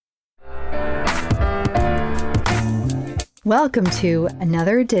Welcome to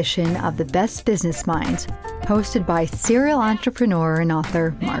another edition of The Best Business Minds, hosted by serial entrepreneur and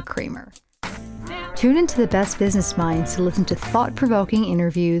author Mark Kramer. Tune into The Best Business Minds to listen to thought-provoking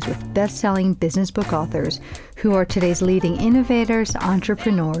interviews with best-selling business book authors who are today's leading innovators,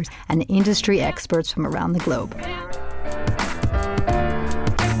 entrepreneurs, and industry experts from around the globe.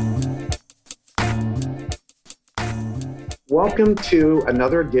 Welcome to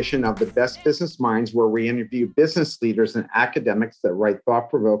another edition of The Best Business Minds, where we interview business leaders and academics that write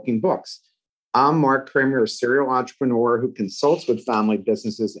thought-provoking books. I'm Mark Kramer, a serial entrepreneur who consults with family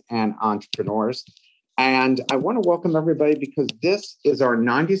businesses and entrepreneurs. And I want to welcome everybody because this is our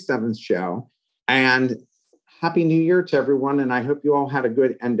 97th show. And Happy New Year to everyone. And I hope you all had a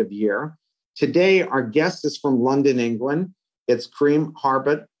good end of year. Today, our guest is from London, England. It's Karim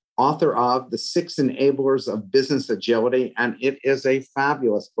Harbott, author of The 6 Enablers of Business Agility. And it is a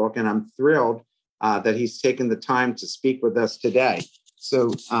fabulous book. And I'm thrilled that he's taken the time to speak with us today.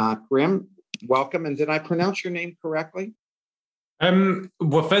 So, Karim, welcome. And did I pronounce your name correctly?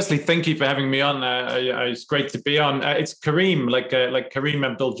 Well, firstly, thank you for having me on. It's great to be on. It's Karim, like Kareem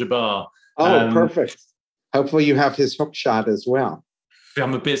Abdul-Jabbar. Oh, perfect. Hopefully you have his hook shot as well.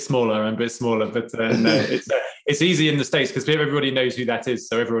 I'm a bit smaller, but no, it's easy in the States because everybody knows who that is.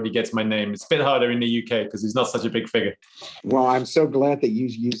 So everybody gets my name. It's a bit harder in the UK because he's not such a big figure. Well, I'm so glad that you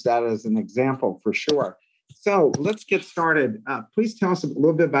use that as an example for sure. So let's get started. Please tell us a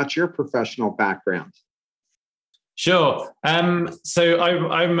little bit about your professional background. Sure. So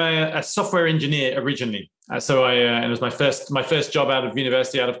I'm a software engineer originally. It was my first job out of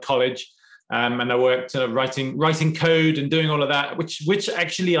university, out of college. And I worked writing code and doing all of that, which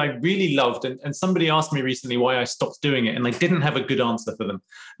actually I really loved. And somebody asked me recently why I stopped doing it, and I didn't have a good answer for them.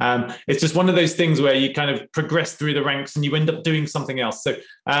 It's just one of those things where you kind of progress through the ranks and you end up doing something else. So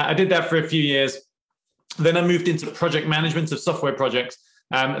I did that for a few years. Then I moved into project management of software projects.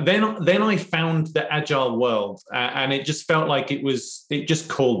 Then I found the agile world, and it just felt like it just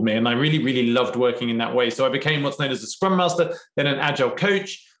called me, and I really, really loved working in that way. So I became what's known as a Scrum Master, then an agile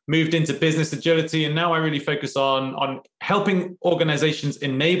coach. Moved into business agility, and now I really focus on helping organizations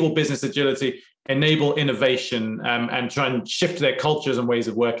enable business agility, enable innovation, and try and shift their cultures and ways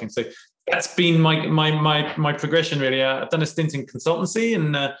of working. So that's been my progression, really. I've done a stint in consultancy,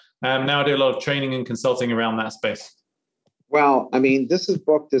 and now I do a lot of training and consulting around that space. Well, I mean, this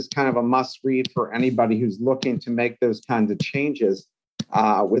book is kind of a must-read for anybody who's looking to make those kinds of changes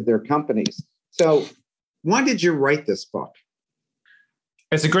with their companies. So why did you write this book?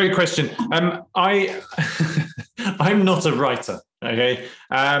 It's a great question. I'm not a writer. Okay.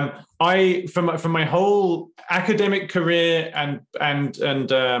 From my whole academic career and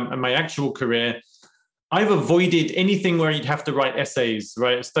my actual career, I've avoided anything where you'd have to write essays.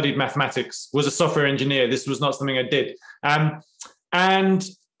 Right. I studied mathematics, was a software engineer. This was not something I did. And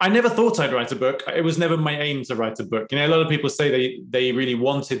I never thought I'd write a book. It was never my aim to write a book. You know, a lot of people say they really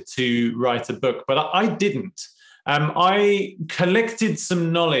wanted to write a book, but I didn't. I collected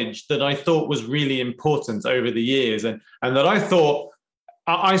some knowledge that I thought was really important over the years, and that I thought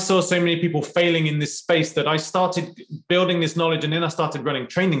I saw so many people failing in this space that I started building this knowledge, and then I started running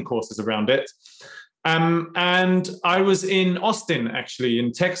training courses around it. And I was in Austin, actually,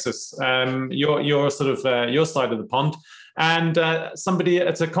 in Texas, your side of the pond, and somebody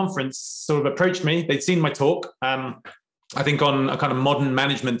at a conference sort of approached me. They'd seen my talk, I think on a kind of modern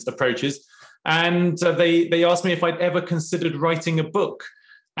management approaches. And they asked me if I'd ever considered writing a book.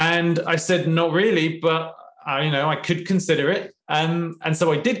 And I said, not really, but I could consider it. And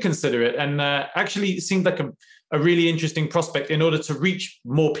so I did consider it, and actually it seemed like a really interesting prospect in order to reach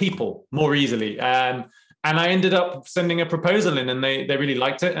more people more easily. And I ended up sending a proposal in, and they really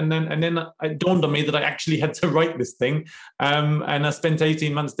liked it. And then it dawned on me that I actually had to write this thing. And I spent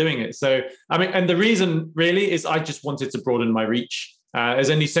 18 months doing it. So, and the reason really is I just wanted to broaden my reach. There's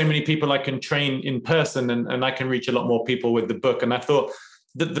only so many people I can train in person, and I can reach a lot more people with the book. And I thought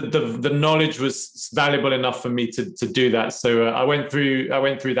that the knowledge was valuable enough for me to do that. So I went through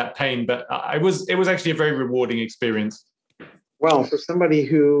that pain, but it was actually a very rewarding experience. Well, for somebody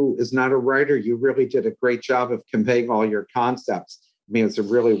who is not a writer, you really did a great job of conveying all your concepts. I mean, it's a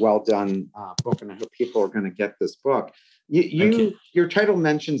really well done book, and I hope people are going to get this book. Your title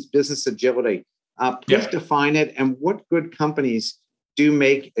mentions business agility. Please define it, and what good companies do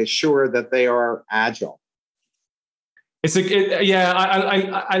make sure that they are agile?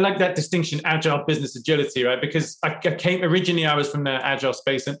 I like that distinction, agile business agility, right? Because I was from the agile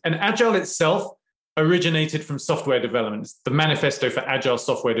space, and agile itself originated from software development. It's the manifesto for agile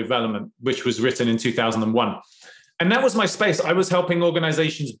software development, which was written in 2001. And that was my space. I was helping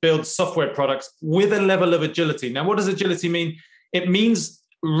organizations build software products with a level of agility. Now, what does agility mean? It means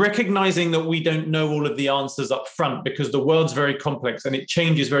recognizing that we don't know all of the answers up front because the world's very complex and it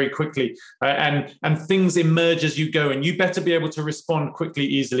changes very quickly, and things emerge as you go, and you better be able to respond quickly,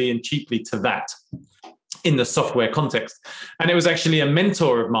 easily, and cheaply to that in the software context. And it was actually a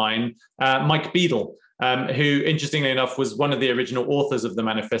mentor of mine, Mike Beadle, who, interestingly enough, was one of the original authors of the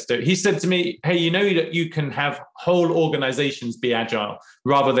manifesto. He said to me, hey, you know that you can have whole organizations be agile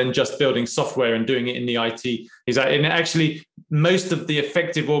rather than just building software and doing it in the IT. He's like, and actually, most of the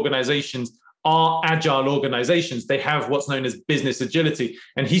effective organizations are agile organizations. They have what's known as business agility.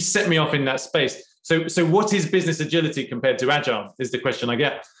 And he set me off in that space. So what is business agility compared to agile is the question I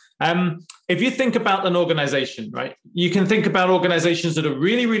get. If you think about an organization, right, you can think about organizations that are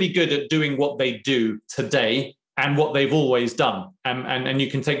really, really good at doing what they do today and what they've always done. And you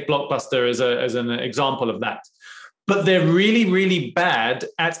can take Blockbuster as an example of that. But they're really, really bad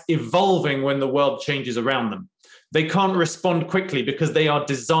at evolving when the world changes around them. They can't respond quickly because they are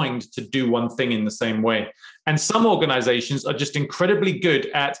designed to do one thing in the same way. And some organizations are just incredibly good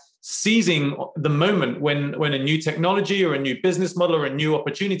at seizing the moment when a new technology or a new business model or a new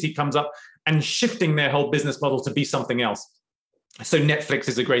opportunity comes up and shifting their whole business model to be something else. So Netflix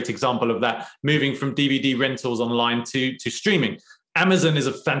is a great example of that, moving from DVD rentals online to streaming. Amazon is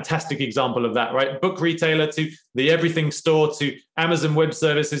a fantastic example of that, right? Book retailer to the everything store to Amazon Web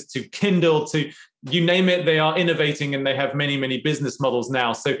Services to Kindle to you name it, they are innovating and they have many, many business models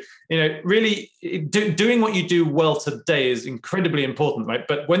now. So, really doing what you do well today is incredibly important, right?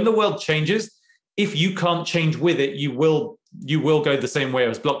 But when the world changes, if you can't change with it, you will go the same way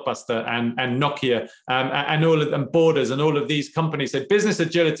as Blockbuster and Nokia and all of them, Borders and all of these companies. So business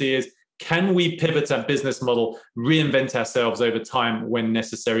agility is, can we pivot our business model, reinvent ourselves over time when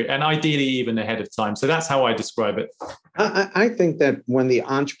necessary, and ideally even ahead of time? So that's how I describe it. I think that when the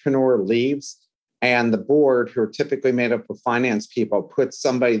entrepreneur leaves and the board, who are typically made up of finance people, puts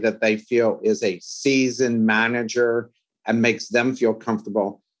somebody that they feel is a seasoned manager and makes them feel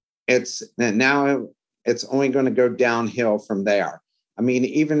comfortable, it's only going to go downhill from there. I mean,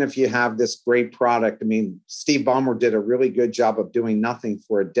 even if you have this great product, I mean, Steve Ballmer did a really good job of doing nothing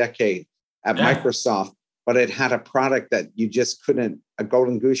for a decade at Microsoft, but it had a product that you just couldn't, a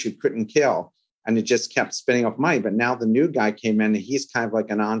golden goose you couldn't kill, and it just kept spinning off money. But now the new guy came in and he's kind of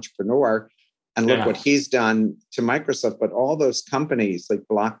like an entrepreneur, and look what he's done to Microsoft. But all those companies like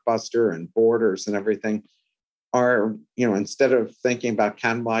Blockbuster and Borders and everything are, instead of thinking about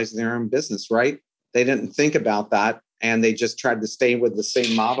cannibalizing their own business, right? They didn't think about that. And they just tried to stay with the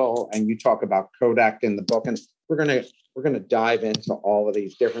same model. And you talk about Kodak in the book, and we're gonna dive into all of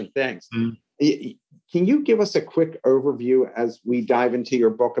these different things. Can you give us a quick overview as we dive into your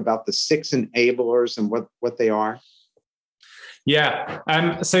book about the 6 enablers and what they are? Yeah.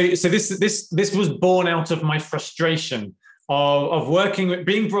 So this was born out of my frustration of working with,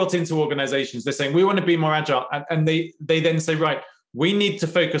 being brought into organizations. They're saying we want to be more agile, and they then say, right, we need to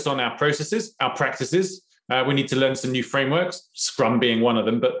focus on our processes, our practices. We need to learn some new frameworks, Scrum being one of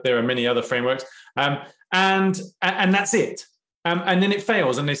them, but there are many other frameworks. And that's it. And then it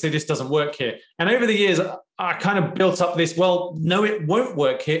fails, and they say this doesn't work here. And over the years, I kind of built up this, well, no, it won't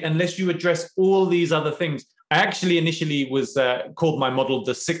work here unless you address all these other things. I actually initially was called my model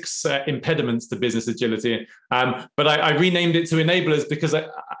the 6 impediments to business agility, but I renamed it to enablers because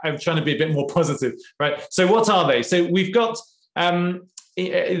I'm trying to be a bit more positive, right? So what are they? So we've got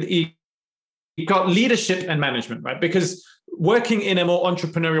you've got leadership and management, right? Because working in a more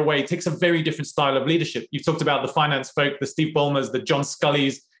entrepreneurial way takes a very different style of leadership. You've talked about the finance folk, the Steve Ballmers, the John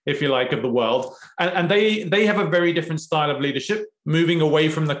Scullys, if you like, of the world. And they have a very different style of leadership, moving away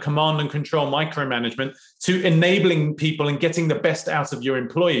from the command and control micromanagement to enabling people and getting the best out of your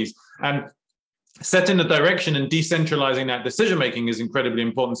employees. And setting the direction and decentralizing that decision-making is incredibly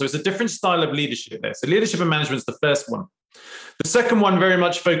important. So it's a different style of leadership there. So leadership and management is the first one. The second one very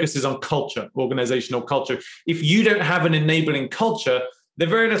much focuses on culture, organizational culture. If you don't have an enabling culture, then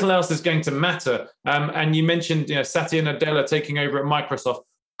very little else is going to matter. And you mentioned, Satya Nadella taking over at Microsoft.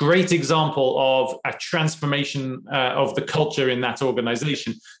 Great example of a transformation of the culture in that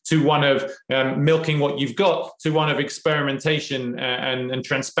organization to one of milking what you've got to one of experimentation and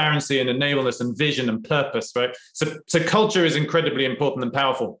transparency and enableness and vision and purpose, right? So culture is incredibly important and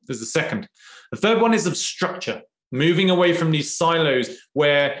powerful. There's the second. The third one is of structure. Moving away from these silos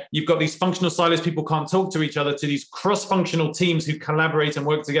where you've got these functional silos, people can't talk to each other, to these cross-functional teams who collaborate and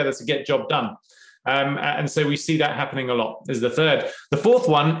work together to get job done. And so we see that happening a lot. Is the third. The fourth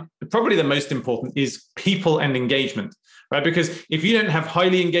one, probably the most important, is people and engagement, right? Because if you don't have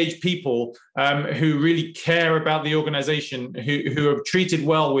highly engaged people who really care about the organization, who are treated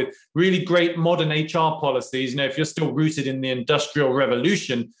well with really great modern HR policies, if you're still rooted in the industrial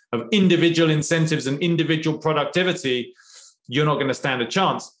revolution of individual incentives and individual productivity, you're not going to stand a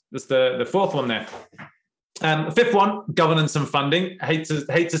chance. That's the fourth one there. Fifth one, governance and funding. I hate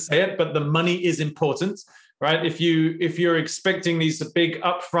to say it, but the money is important, right? If you're expecting these big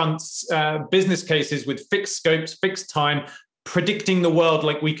upfront business cases with fixed scopes, fixed time, predicting the world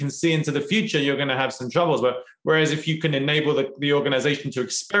like we can see into the future, you're going to have some troubles. But whereas if you can enable the organization to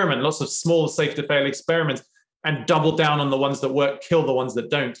experiment, lots of small, safe to fail experiments, and double down on the ones that work, kill the ones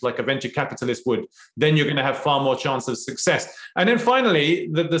that don't, like a venture capitalist would, then you're going to have far more chance of success. And then finally,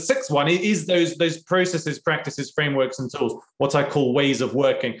 the sixth one is those processes, practices, frameworks, and tools, what I call ways of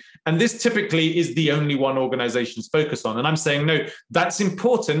working. And this typically is the only one organizations focus on. And I'm saying, no, that's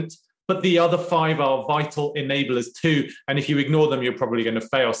important, but the other five are vital enablers too. And if you ignore them, you're probably going to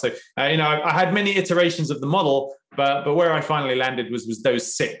fail. So, I had many iterations of the model, but where I finally landed was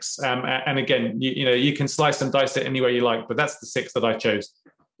those six. And again, you can slice and dice it any way you like, but that's the six that I chose.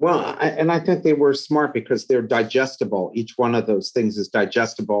 Well, I think they were smart because they're digestible. Each one of those things is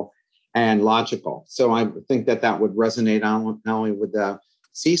digestible and logical. So I think that would resonate not only with the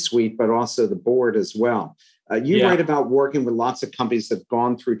C-suite, but also the board as well. You write about working with lots of companies that have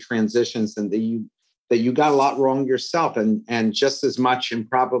gone through transitions and that you got a lot wrong yourself and just as much and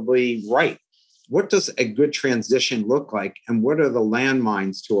probably right. What does a good transition look like, and what are the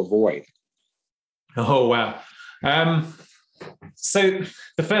landmines to avoid? Oh, wow. So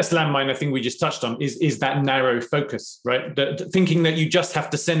the first landmine I think we just touched on is that narrow focus, right? Thinking that you just have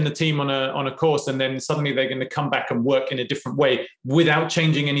to send the team on a course and then suddenly they're going to come back and work in a different way without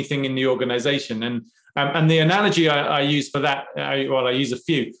changing anything in the organization. And the analogy I use for that, I use a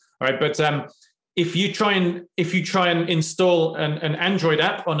few, right? But if you try and install an Android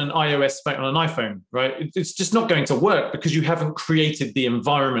app on an iOS phone, on an iPhone, right, it's just not going to work because you haven't created the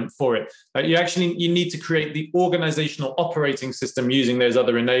environment for it. You need to create the organizational operating system using those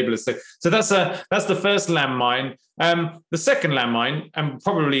other enablers. So that's the first landmine. The second landmine, and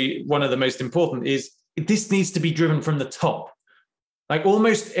probably one of the most important, is this needs to be driven from the top. Like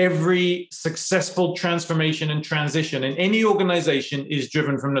almost every successful transformation and transition in any organization is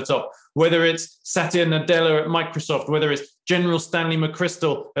driven from the top, whether it's Satya Nadella at Microsoft, whether it's General Stanley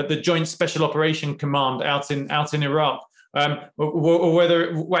McChrystal at the Joint Special Operation Command out in Iraq, or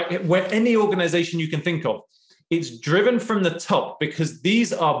where any organization you can think of. It's driven from the top because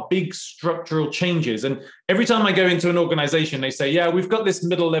these are big structural changes. And every time I go into an organization, they say, yeah, we've got this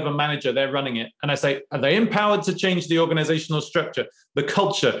middle level manager, they're running it. And I say, are they empowered to change the organizational structure, the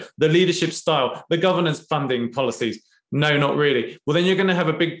culture, the leadership style, the governance funding policies? No, not really. Well, then you're going to have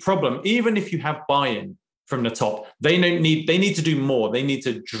a big problem. Even if you have buy-in from the top, they need to do more. They need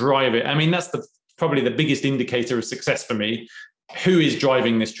to drive it. I mean, that's probably the biggest indicator of success for me. Who is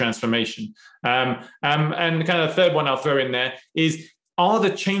driving this transformation? And kind of the third one I'll throw in there is, are the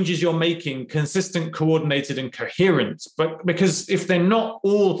changes you're making consistent, coordinated, and coherent? But because if they're not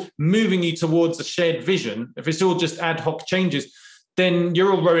all moving you towards a shared vision, if it's all just ad hoc changes, then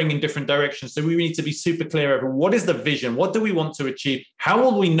you're all rowing in different directions. So we need to be super clear over what is the vision? What do we want to achieve? How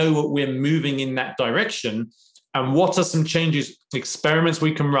will we know what we're moving in that direction? And what are some changes, experiments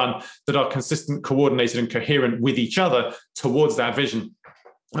we can run that are consistent, coordinated, and coherent with each other towards that vision?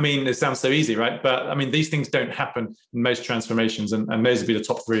 I mean, it sounds so easy, right? But I mean, these things don't happen in most transformations, and those would be the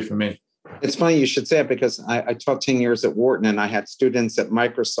top three for me. It's funny you should say it because I taught 10 years at Wharton and I had students at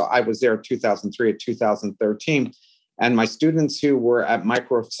Microsoft. I was there in 2003 to 2013. And my students who were at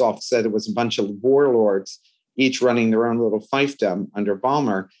Microsoft said it was a bunch of warlords, each running their own little fiefdom under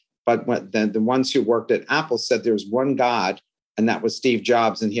Ballmer. But the ones who worked at Apple said there was one God, and that was Steve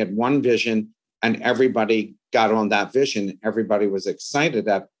Jobs, and he had one vision, and everybody got on that vision. Everybody was excited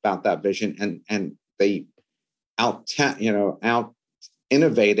about that vision, and they out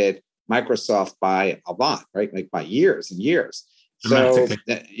innovated Microsoft by a lot, right? Like by years and years. So,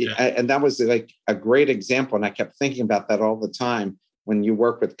 and that was like a great example. And I kept thinking about that all the time when you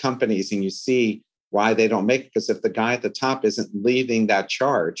work with companies and you see why they don't make it. Because if the guy at the top isn't leading that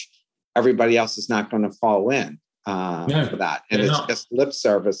charge, everybody else is not going to fall in for that. And it's just lip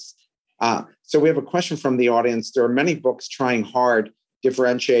service. So we have a question from the audience. There are many books trying hard,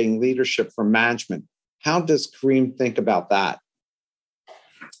 differentiating leadership from management. How does Karim think about that?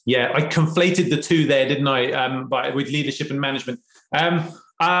 Yeah, I conflated the two there, didn't I? With leadership and management. I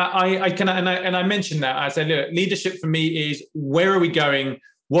mentioned that. I said, look, leadership for me is where are we going?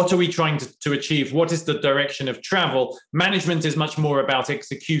 What are we trying to achieve? What is the direction of travel? Management is much more about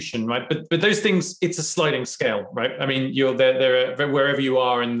execution, right? But those things, it's a sliding scale, right? I mean, you're there wherever you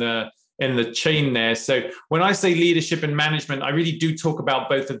are in the chain there. So when I say leadership and management, I really do talk about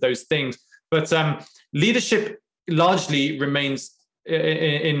both of those things. But leadership largely remains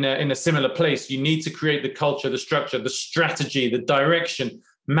in a similar place. You need to create the culture, the structure, the strategy, the direction.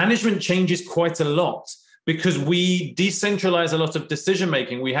 Management changes quite a lot because we decentralize a lot of decision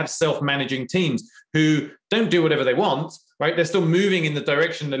making. We have self-managing teams who don't do whatever they want, right? They're still moving in the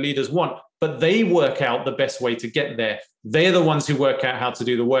direction the leaders want, but they work out the best way to get there. They're the ones who work out how to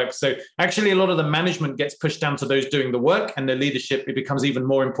do the work. So actually, a lot of the management gets pushed down to those doing the work, and the leadership, it becomes even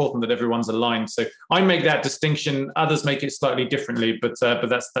more important that everyone's aligned. So I make that distinction. Others make it slightly differently, but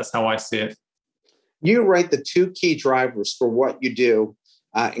that's how I see it. You write the two key drivers for what you do,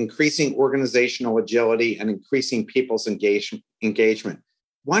 increasing organizational agility and increasing people's engagement.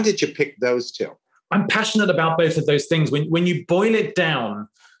 Why did you pick those two? I'm passionate about both of those things. When you boil it down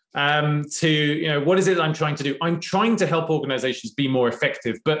to, what is it I'm trying to do? I'm trying to help organizations be more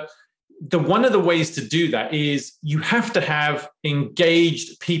effective. But one of the ways to do that is you have to have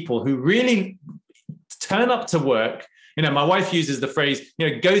engaged people who really turn up to work. My wife uses the phrase,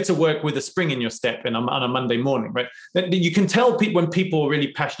 go to work with a spring in your step on a Monday morning, right? You can tell people when people are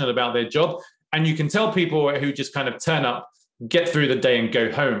really passionate about their job, and you can tell people who just kind of turn up, get through the day and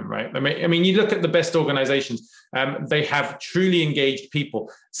go home, right? I mean, you look at the best organizations, they have truly engaged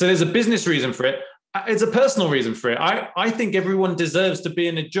people. So there's a business reason for it. It's a personal reason for it. I think everyone deserves to be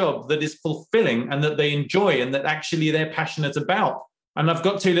in a job that is fulfilling and that they enjoy and that actually they're passionate about. And I've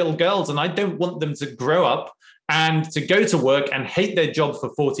got two little girls, and I don't want them to grow up and to go to work and hate their job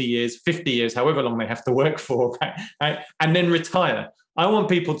for 40 years, 50 years, however long they have to work for, right? And then retire. I want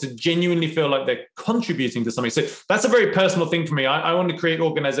people to genuinely feel like they're contributing to something. So that's a very personal thing for me. I want to create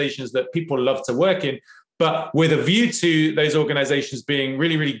organizations that people love to work in, but with a view to those organizations being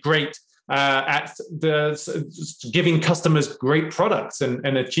really, really great at giving customers great products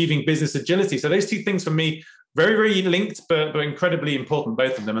and achieving business agility. So those two things for me, very, very linked, but incredibly important,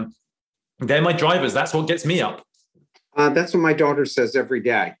 both of them. And they're my drivers. That's what gets me up. That's what my daughter says every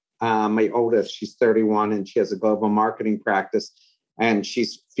day. My oldest, she's 31, and she has a global marketing practice. And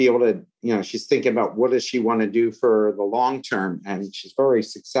she's fielded, she's thinking about what does she want to do for the long term. And she's very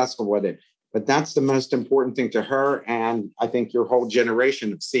successful with it. But that's the most important thing to her. And I think your whole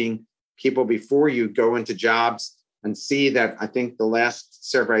generation of seeing people before you go into jobs and see that. I think the last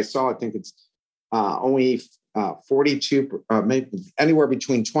survey I saw, I think it's only 42, maybe anywhere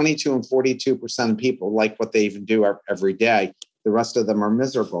between 22 and 42% of people like what they even do every day. The rest of them are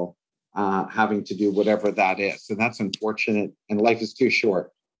miserable, having to do whatever that is. So that's unfortunate, and life is too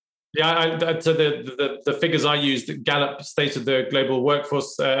short. Yeah, so the figures I used, Gallup stated the global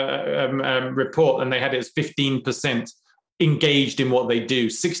workforce report, and they had it as 15% engaged in what they do.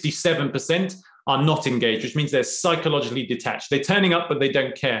 67% are not engaged, which means they're psychologically detached. They're turning up, but they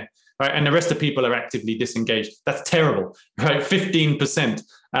don't care. Right? And the rest of people are actively disengaged. That's terrible, right? 15%.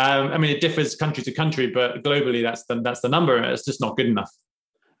 I mean, it differs country to country, but globally, that's the number. It's just not good enough.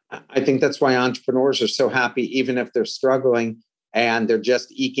 I think that's why entrepreneurs are so happy, even if they're struggling and they're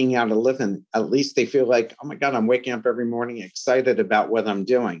just eking out a living. At least they feel like, oh my God, I'm waking up every morning excited about what I'm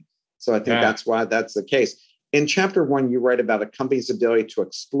doing. So I think that's why that's the case. In chapter 1, you write about a company's ability to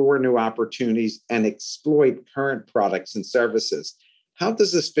explore new opportunities and exploit current products and services. How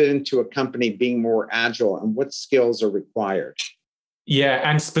does this fit into a company being more agile, and what skills are required? Yeah,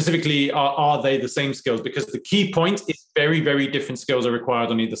 and specifically, are they the same skills? Because the key point is very, very different skills are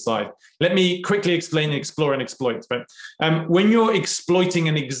required on either side. Let me quickly explain explore and exploit. Right? When you're exploiting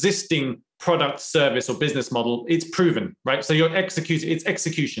an existing product, service, or business model, it's proven, right? So it's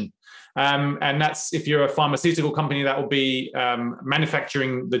execution. And that's, if you're a pharmaceutical company, that will be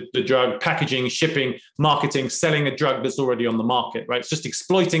manufacturing the drug, packaging, shipping, marketing, selling a drug that's already on the market, right? It's just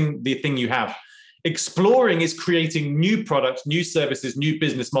exploiting the thing you have. Exploring is creating new products, new services, new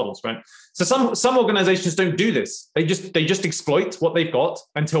business models, right? So some organizations don't do this. They just exploit what they've got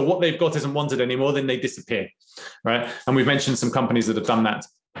until what they've got isn't wanted anymore, then they disappear, right? And we've mentioned some companies that have done that.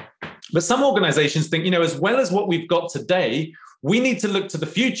 But some organizations think, as well as what we've got today, we need to look to the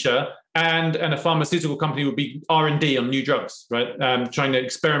future, and a pharmaceutical company would be R&D on new drugs, right? Trying to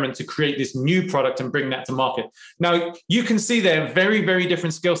experiment to create this new product and bring that to market. Now, you can see there are very, very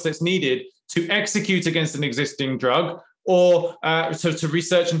different skill sets needed to execute against an existing drug, or to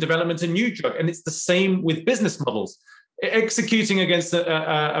research and development a new drug. And it's the same with business models. Executing against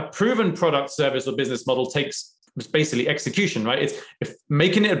a proven product, service, or business model takes basically execution, right? It's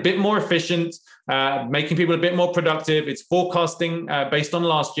making it a bit more efficient, making people a bit more productive. It's forecasting based on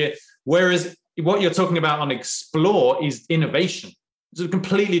last year. Whereas what you're talking about on explore is innovation. It's a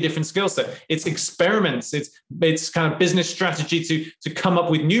completely different skill set. It's experiments. It's kind of business strategy to come up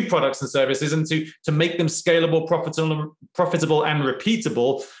with new products and services and to make them scalable, profitable, and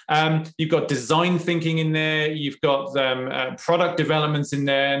repeatable. You've got design thinking in there. You've got product developments in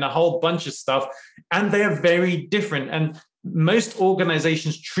there, and a whole bunch of stuff. And they're very different. And most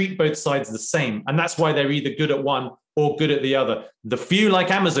organizations treat both sides the same, and that's why they're either good at one or good at the other. The few, like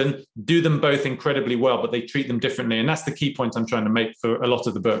Amazon, do them both incredibly well, but they treat them differently. And that's the key point I'm trying to make for a lot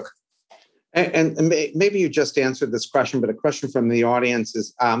of the book. And maybe you just answered this question, but a question from the audience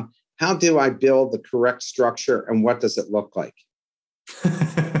is, how do I build the correct structure and what does it look like?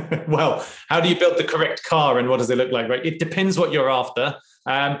 Well, how do you build the correct car and what does it look like, right? It depends what you're after.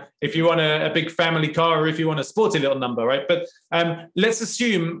 If you want a big family car or if you want a sporty little number, right? But let's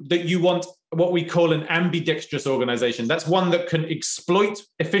assume that you want what we call an ambidextrous organization. That's one that can exploit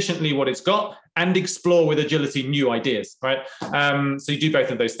efficiently what it's got and explore with agility new ideas, right? So you do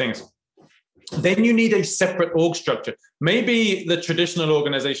both of those things. Then you need a separate org structure. Maybe the traditional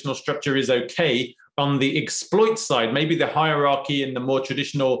organizational structure is okay on the exploit side. Maybe the hierarchy in the more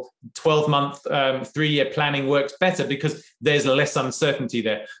traditional 12-month, 3-year planning works better because there's less uncertainty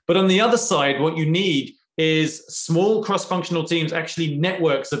there. But on the other side, what you need is small cross-functional teams, actually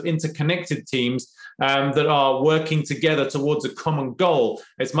networks of interconnected teams that are working together towards a common goal.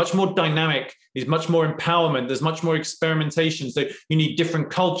 It's much more dynamic. There's much more empowerment. There's much more experimentation. So you need different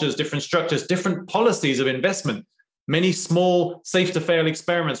cultures, different structures, different policies of investment. Many small, safe-to-fail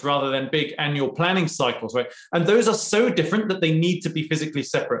experiments rather than big annual planning cycles, right? And those are so different that they need to be physically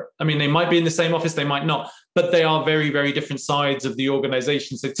separate. I mean, they might be in the same office, they might not, but they are very, very different sides of the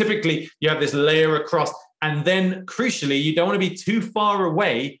organization. So typically, you have this layer across, and then crucially, you don't want to be too far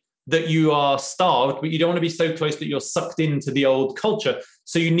away that you are starved, but you don't want to be so close that you're sucked into the old culture.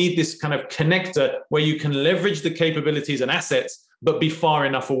 So you need this kind of connector where you can leverage the capabilities and assets, but be far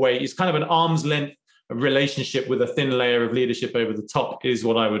enough away. It's kind of an arm's length relationship with a thin layer of leadership over the top is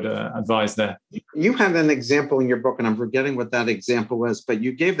what I would advise there. You have an example in your book, and I'm forgetting what that example was, but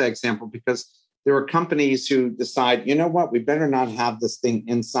you gave that example because there are companies who decide, you know what, we better not have this thing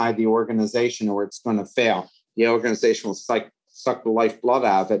inside the organization or it's going to fail. The organization will suck the lifeblood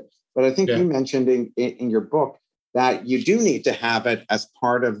out of it. But I think you mentioned in your book that you do need to have it as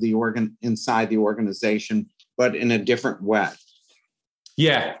part of the inside the organization, but in a different way.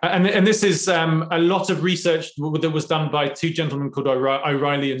 Yeah, and this is a lot of research that was done by two gentlemen called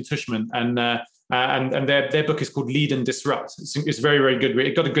O'Reilly and Tushman, and their book is called Lead and Disrupt. It's very, very good.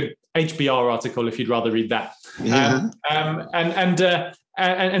 It got a good HBR article if you'd rather read that. Yeah.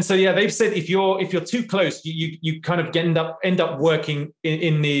 And so they've said if you're too close, you kind of end up working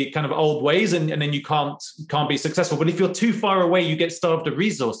in the kind of old ways, and then you can't be successful. But if you're too far away, you get starved of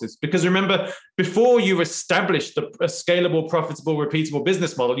resources. Because remember, before you establish a scalable, profitable, repeatable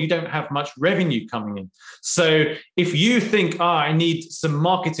business model, you don't have much revenue coming in. So if you think, I need some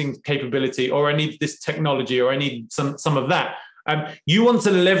marketing capability, or I need this technology, or I need some of that. You want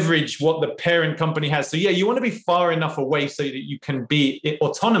to leverage what the parent company has. So you want to be far enough away so that you can be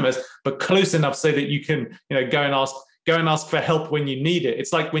autonomous, but close enough so that you can, go and ask for help when you need it.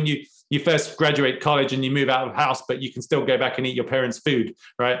 It's like when you first graduate college and you move out of the house, but you can still go back and eat your parents' food,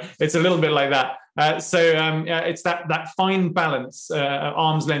 right? It's a little bit like that. It's that fine balance,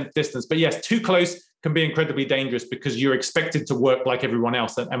 arm's length distance. But yes, too close can be incredibly dangerous because you're expected to work like everyone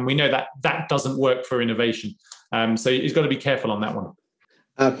else. And we know that doesn't work for innovation. So you've got to be careful on that one.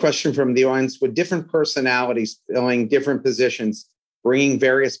 A question from the audience: with different personalities filling different positions, bringing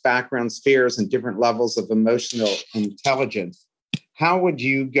various background spheres and different levels of emotional intelligence, how would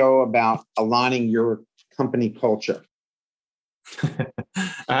you go about aligning your company culture?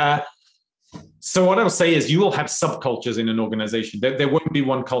 So what I'll say is you will have subcultures in an organization. There won't be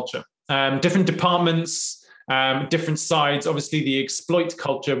one culture. Different departments, different sides. Obviously, the exploit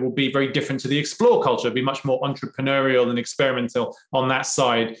culture will be very different to the explore culture. It'll be much more entrepreneurial and experimental on that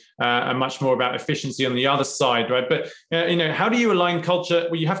side, and much more about efficiency on the other side, right? But how do you align culture?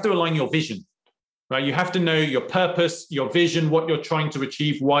 Well, you have to align your vision, right? You have to know your purpose, your vision, what you're trying to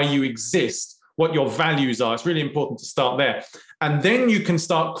achieve, why you exist, what your values are. It's really important to start there. And then you can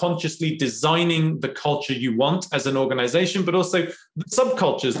start consciously designing the culture you want as an organization, but also the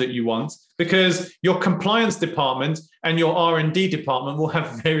subcultures that you want, because your compliance department and your R&D department will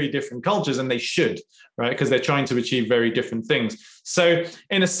have very different cultures, and they should, right? Because they're trying to achieve very different things. So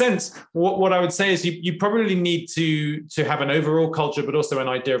in a sense, what I would say is you probably need to have an overall culture, but also an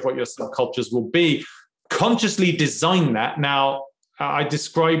idea of what your subcultures will be. consciously design that. Now, I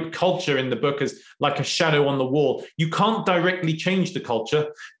describe culture in the book as like a shadow on the wall. You can't directly change the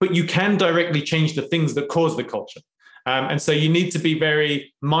culture, but you can directly change the things that cause the culture. And so you need to be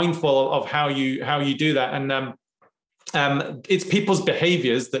very mindful of how you do that. And it's people's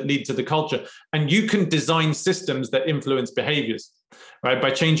behaviors that lead to the culture. And you can design systems that influence behaviors, right? By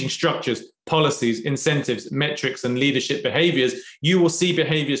changing structures, policies, incentives, metrics, and leadership behaviors, you will see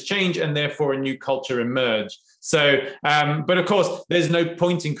behaviors change and therefore a new culture emerge. So, but of course, there's no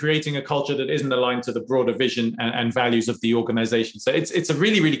point in creating a culture that isn't aligned to the broader vision and values of the organization. So it's a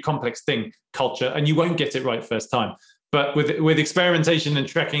really, really complex thing, culture, and you won't get it right first time. But with experimentation and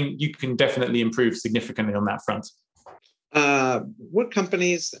tracking, you can definitely improve significantly on that front. What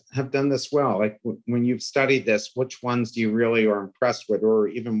companies have done this well? Like when you've studied this, which ones do you really are impressed with, or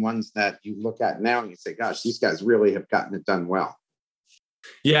even ones that you look at now and you say, gosh, these guys really have gotten it done well?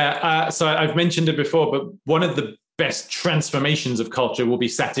 Yeah, so I've mentioned it before, but one of the best transformations of culture will be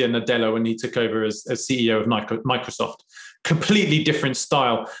Satya Nadella when he took over as CEO of Microsoft. Completely different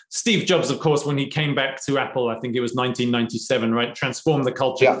style. Steve Jobs, of course, when he came back to Apple, I think it was 1997, right? Transformed the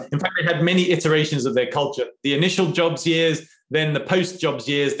culture. Yeah. In fact, they had many iterations of their culture. The initial Jobs years, then the post-Jobs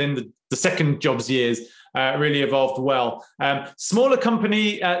years, then the second Jobs years. Really evolved well. Smaller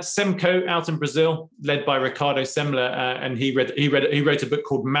company, Semco out in Brazil, led by Ricardo Semler, and he wrote a book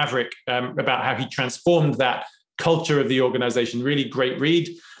called Maverick about how he transformed that culture of the organization. Really great read.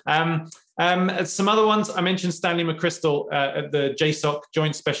 Some other ones I mentioned: Stanley McChrystal at the JSOC,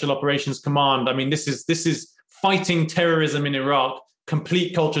 Joint Special Operations Command. I mean, this is fighting terrorism in Iraq.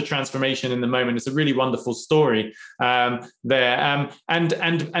 Complete culture transformation in the moment. It's a really wonderful story there.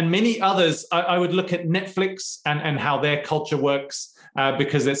 And many others, I would look at Netflix and how their culture works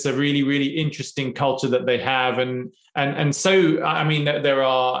because it's a really, really interesting culture that they have. And so, I mean, there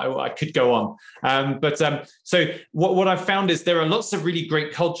are, I could go on. So what I've found is there are lots of really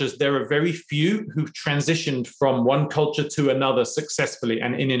great cultures. There are very few who've transitioned from one culture to another successfully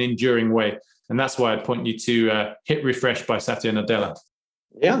and in an enduring way. And that's why I'd point you to Hit Refresh by Satya Nadella.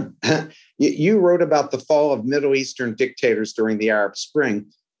 Yeah. You wrote about the fall of Middle Eastern dictators during the Arab Spring.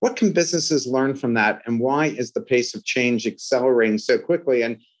 What can businesses learn from that? And why is the pace of change accelerating so quickly?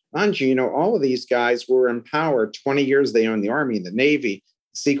 And Anju, all of these guys were in power. 20 years they owned the army, the Navy,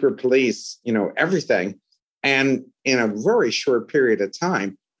 secret police, everything. And in a very short period of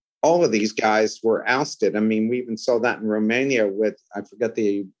time, all of these guys were ousted. I mean, we even saw that in Romania with, I forget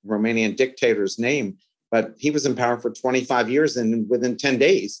the Romanian dictator's name, but he was in power for 25 years and within 10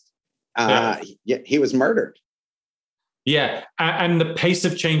 days, he was murdered. Yeah, and the pace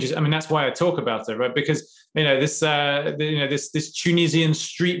of changes. I mean, that's why I talk about it, right? Because this Tunisian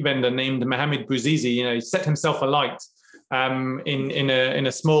street vendor named Mohamed Bouzizi, he set himself alight in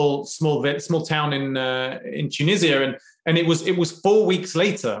a small town in Tunisia, and it was 4 weeks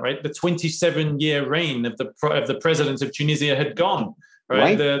later, right? The 27-year reign of the president of Tunisia had gone,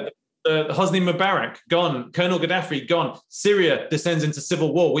 right? The Hosni Mubarak gone, Colonel Gaddafi gone. Syria descends into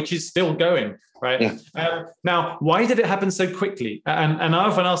civil war, which is still going, right? Yeah. Now, why did it happen so quickly? And I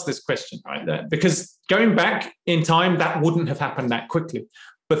often ask this question, right? Because going back in time, that wouldn't have happened that quickly.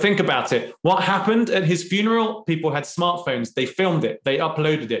 But think about it. What happened at his funeral? People had smartphones. They filmed it. They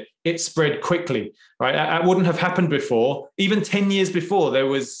uploaded it. It spread quickly, right? That wouldn't have happened before. Even 10 years before, there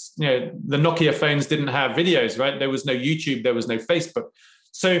was, the Nokia phones didn't have videos, right? There was no YouTube. There was no Facebook.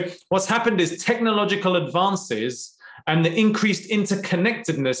 So what's happened is technological advances and the increased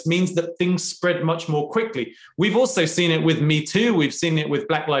interconnectedness means that things spread much more quickly. We've also seen it with Me Too. We've seen it with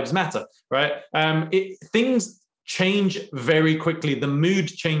Black Lives Matter, right? Things change very quickly. The mood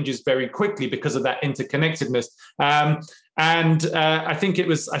changes very quickly because of that interconnectedness. I think it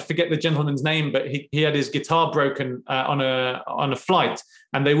was, I forget the gentleman's name, but he had his guitar broken on a flight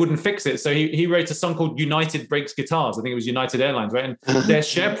and they wouldn't fix it. So he wrote a song called United Breaks Guitars. I think it was United Airlines, right? And their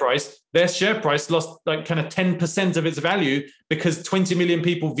share price lost like kind of 10% of its value because 20 million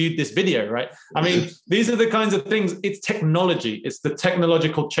people viewed this video, right? I mean, these are the kinds of things. It's technology. It's the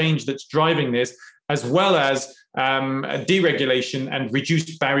technological change that's driving this, as well as deregulation and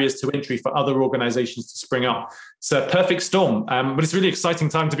reduced barriers to entry for other organizations to spring up. It's a perfect storm, but it's a really exciting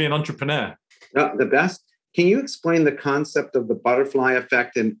time to be an entrepreneur. The best. Can you explain the concept of the butterfly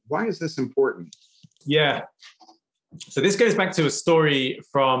effect and why is this important? Yeah. So this goes back to a story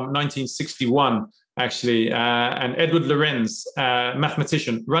from 1961, actually, and Edward Lorenz,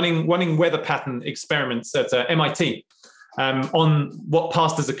 mathematician, running weather pattern experiments at MIT. On what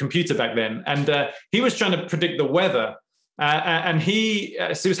passed as a computer back then. And he was trying to predict the weather And he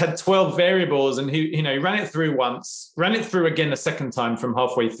had 12 variables, and he ran it through once, ran it through again a second time from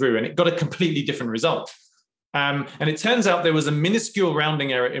halfway through, and it got a completely different result. And it turns out there was a minuscule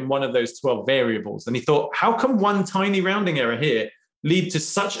rounding error in one of those 12 variables. And he thought, how can one tiny rounding error here lead to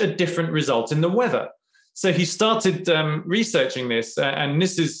such a different result in the weather? So he started researching this. And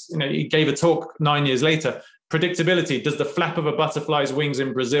this is, he gave a talk 9 years later. Predictability: does the flap of a butterfly's wings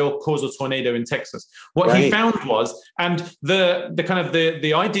in Brazil cause a tornado in Texas? What he found was, and the kind of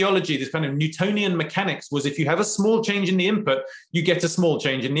the ideology, this kind of Newtonian mechanics was, if you have a small change in the input, you get a small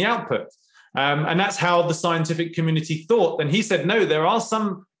change in the output. And that's how the scientific community thought. And he said, no, there are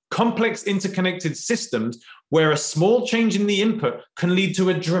some complex interconnected systems where a small change in the input can lead to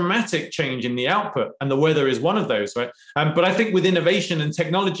a dramatic change in the output. And the weather is one of those, right? But I think with innovation and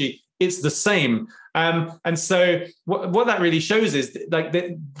technology, it's the same. And so what that really shows is like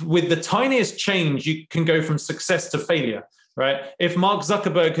that with the tiniest change, you can go from success to failure, right? If Mark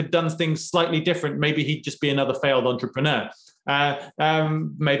Zuckerberg had done things slightly different, maybe he'd just be another failed entrepreneur.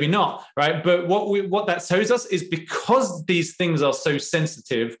 Maybe not, right? But what that shows us is, because these things are so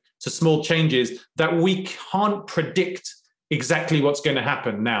sensitive to small changes, that we can't predict exactly what's going to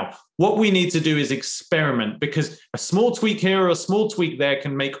happen. Now, what we need to do is experiment, because a small tweak here or a small tweak there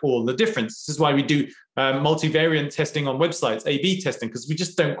can make all the difference. This is why we do multivariant testing on websites, A/B testing, because we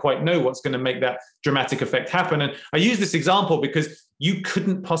just don't quite know what's going to make that dramatic effect happen. And I use this example because you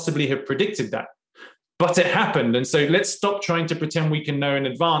couldn't possibly have predicted that, but it happened. And so let's stop trying to pretend we can know in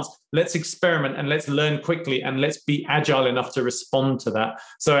advance. Let's experiment and let's learn quickly, and let's be agile enough to respond to that.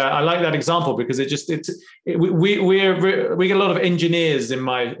 So I like that example, because we get a lot of engineers in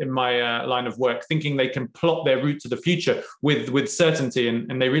my line of work thinking they can plot their route to the future with certainty,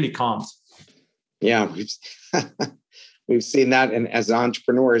 and they really can't. Yeah, we've seen that. And as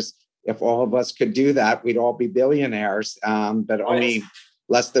entrepreneurs, if all of us could do that, we'd all be billionaires. But only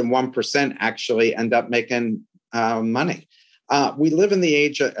less than 1% actually end up making money. We live in the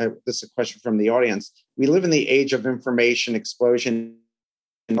age, this is a question from the audience, we live in the age of information explosion,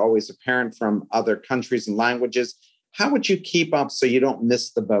 and always apparent from other countries and languages. How would you keep up so you don't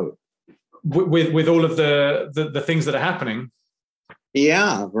miss the boat? With all of the things that are happening?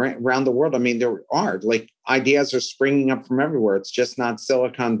 Yeah, right, around the world. I mean, there are like ideas are springing up from everywhere. It's just not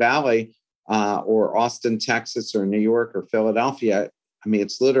Silicon Valley or Austin, Texas, or New York or Philadelphia. I mean,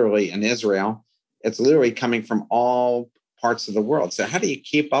 it's literally in Israel. It's literally coming from all parts of the world. So how do you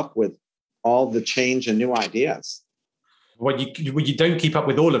keep up with all the change and new ideas? Well, you don't keep up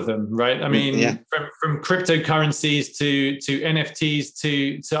with all of them, right? I mean, from cryptocurrencies to NFTs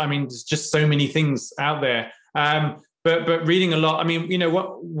to I mean, there's just so many things out there. But reading a lot, I mean,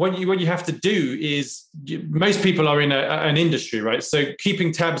 what you have to do is, most people are in an industry, right? So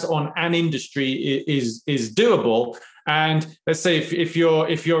keeping tabs on an industry is doable. And let's say if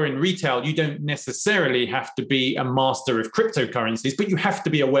you're in retail, you don't necessarily have to be a master of cryptocurrencies, but you have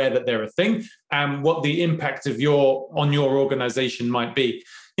to be aware that they're a thing and what the impact on your organization might be.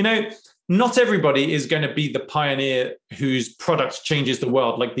 Not everybody is going to be the pioneer whose product changes the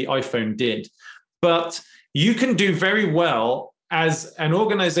world like the iPhone did, but you can do very well as an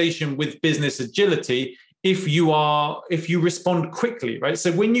organization with business agility if you respond quickly, right?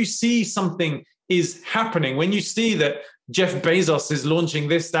 So when you see something is happening, when you see that Jeff Bezos is launching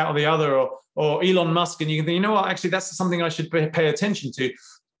this, that, or the other, or Elon Musk, and you can think, what, actually, that's something I should pay attention to.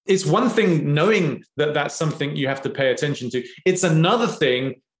 It's one thing knowing that that's something you have to pay attention to. It's another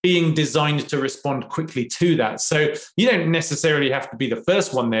thing being designed to respond quickly to that. So you don't necessarily have to be the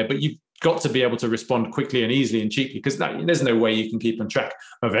first one there, but you've got to be able to respond quickly and easily and cheaply, because there's no way you can keep on track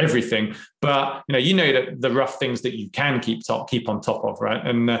of everything. But that the rough things that you can keep on top of, right?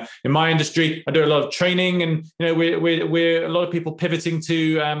 And in my industry, I do a lot of training, and we're a lot of people pivoting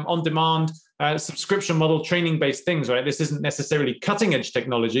to on-demand subscription model training-based things, right? This isn't necessarily cutting-edge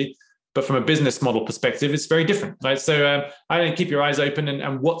technology, but from a business model perspective, it's very different, right? So I don't keep your eyes open,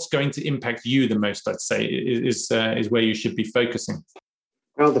 and what's going to impact you the most, I'd say, is where you should be focusing.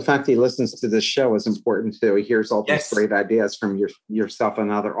 Well, the fact that he listens to this show is important too. He hears all these great ideas from yourself and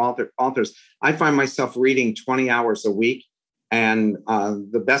other authors. I find myself reading 20 hours a week, and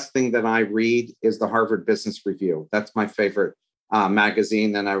the best thing that I read is the Harvard Business Review. That's my favorite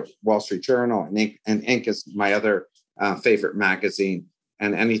magazine, and Wall Street Journal, and Inc. is my other favorite magazine,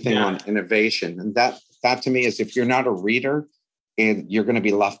 and anything on innovation. And that to me is, if you're not a reader, and you're going to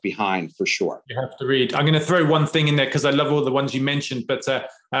be left behind for sure. You have to read. I'm going to throw one thing in there because I love all the ones you mentioned, but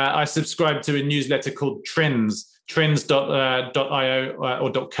I subscribe to a newsletter called trends.io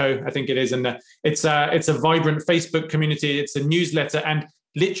or .co, I think it is. And it's a vibrant Facebook community. It's a newsletter, and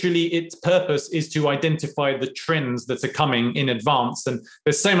literally its purpose is to identify the trends that are coming in advance. And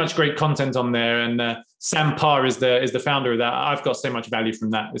there's so much great content on there. And Sam Parr is the founder of that. I've got so much value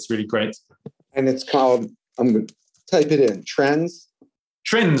from that. It's really great. And it's called, I'm going to type it in, Trends.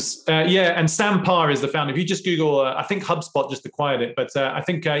 Trends, yeah, and Sam Parr is the founder. If you just Google, I think HubSpot just acquired it, but I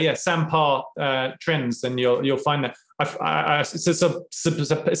think Sam Parr Trends, and you'll find that.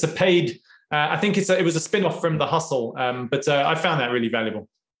 It's a paid. I think it was a spin-off from The Hustle, but I found that really valuable.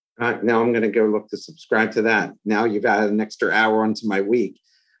 Now I'm going to go look to subscribe to that. Now you've added an extra hour onto my week.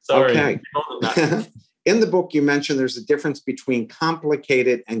 Sorry. Okay. In the book, you mentioned there's a difference between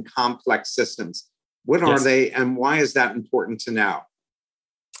complicated and complex systems. What are they, and why is that important to know?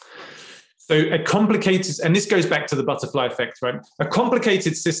 So a complicated, and this goes back to the butterfly effect, right? A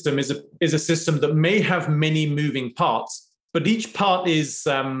complicated system is a system that may have many moving parts, but each part is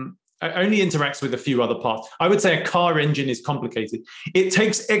only interacts with a few other parts. I would say a car engine is complicated. It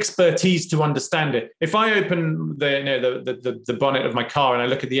takes expertise to understand it. If I open the bonnet of my car and I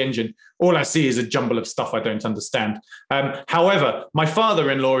look at the engine, all I see is a jumble of stuff I don't understand. However, my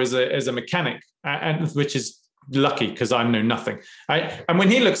father-in-law is a mechanic, and which is lucky because I know nothing. Right? And when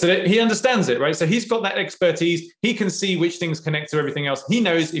he looks at it, he understands it, right? So he's got that expertise. He can see which things connect to everything else. He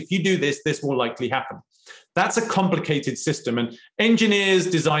knows if you do this, this will likely happen. That's a complicated system. And engineers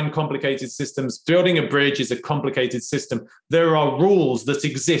design complicated systems. Building a bridge is a complicated system. There are rules that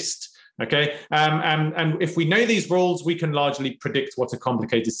exist. Okay. And if we know these rules, we can largely predict what a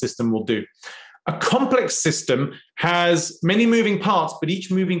complicated system will do. A complex system has many moving parts, but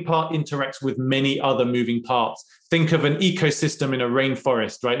each moving part interacts with many other moving parts. Think of an ecosystem in a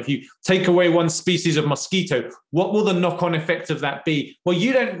rainforest, right? If you take away one species of mosquito, what will the knock-on effect of that be? Well,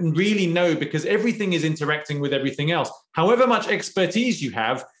 you don't really know because everything is interacting with everything else. However much expertise you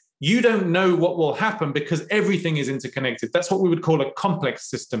have, you don't know what will happen because everything is interconnected. That's what we would call a complex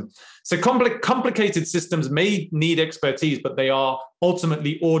system. So complicated systems may need expertise, but they are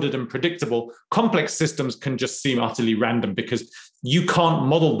ultimately ordered and predictable. Complex systems can just seem utterly random because you can't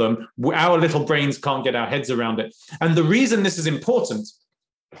model them. Our little brains can't get our heads around it. And the reason this is important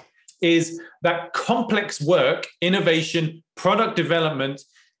is that complex work, innovation, product development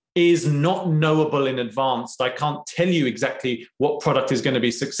is not knowable in advance. I can't tell you exactly what product is going to be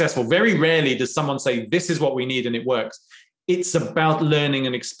successful. Very rarely does someone say, this is what we need and it works. It's about learning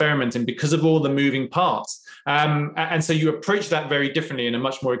and experimenting because of all the moving parts. And so you approach that very differently in a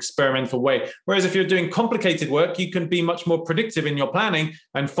much more experimental way. Whereas if you're doing complicated work, you can be much more predictive in your planning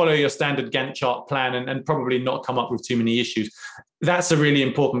and follow your standard Gantt chart plan and probably not come up with too many issues. That's a really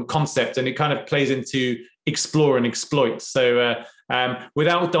important concept, and it kind of plays into explore and exploit. So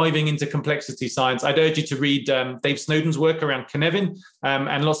without diving into complexity science, I'd urge you to read Dave Snowden's work around Cynefin,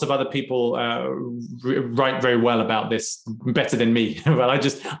 and lots of other people write very well about this, better than me. Well,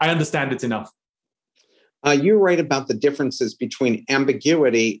 I understand it enough. You write about the differences between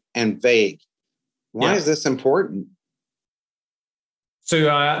ambiguity and vague. Why is this important? So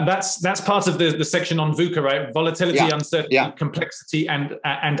that's part of the section on VUCA, right? Volatility, uncertainty, complexity, and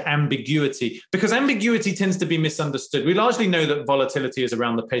ambiguity. Because ambiguity tends to be misunderstood. We largely know that volatility is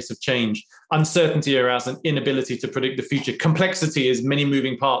around the pace of change. Uncertainty around an inability to predict the future. Complexity is many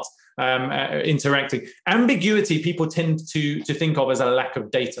moving parts interacting. Ambiguity, people tend to think of as a lack of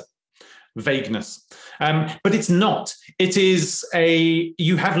data. Vagueness, but it's not. It is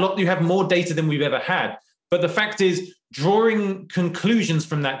you have more data than we've ever had. But the fact is, drawing conclusions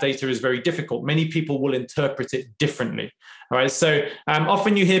from that data is very difficult. Many people will interpret it differently. All right. So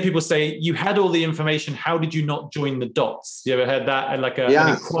often you hear people say, "You had all the information. How did you not join the dots?" You ever heard that? Like an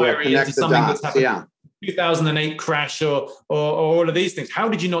inquiry into something that's happened. Yeah. 2008 crash or all of these things. How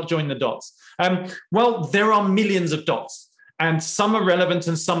did you not join the dots? Well, there are millions of dots. And some are relevant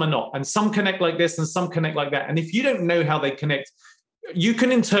and some are not. And some connect like this and some connect like that. And if you don't know how they connect, you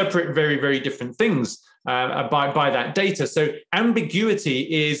can interpret very, very different things by that data. So ambiguity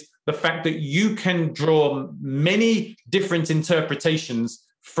is the fact that you can draw many different interpretations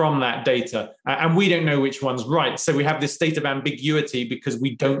from that data. And we don't know which one's right. So we have this state of ambiguity because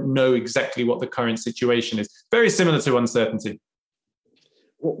we don't know exactly what the current situation is. Very similar to uncertainty.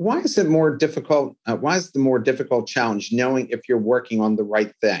 Why is it more difficult? Why is the more difficult challenge knowing if you're working on the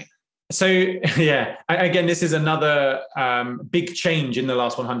right thing? So, again, this is another big change in the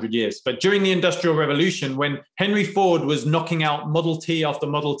last 100 years. But during the Industrial Revolution, when Henry Ford was knocking out Model T after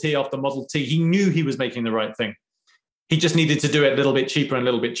Model T after Model T, he knew he was making the right thing. He just needed to do it a little bit cheaper and a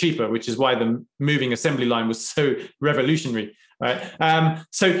little bit cheaper, which is why the moving assembly line was so revolutionary. Right?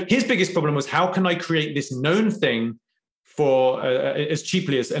 So his biggest problem was, how can I create this known thing for as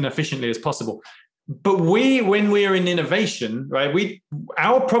cheaply and efficiently as possible? when we are in innovation, right,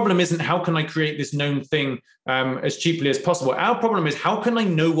 our problem isn't how can I create this known thing as cheaply as possible. Our problem is how can I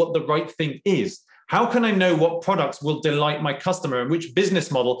know what the right thing is? How can I know what products will delight my customer and which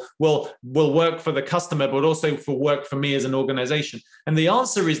business model will work for the customer, but also for work for me as an organization? And the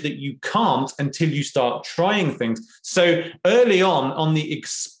answer is that you can't until you start trying things. So early on the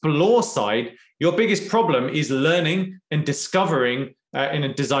explore side, your biggest problem is learning and discovering.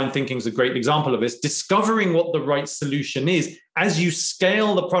 And design thinking is a great example of this, discovering what the right solution is. As you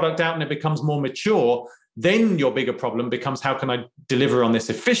scale the product out and it becomes more mature, then your bigger problem becomes how can I deliver on this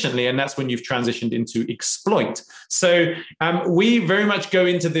efficiently? And that's when you've transitioned into exploit. So we very much go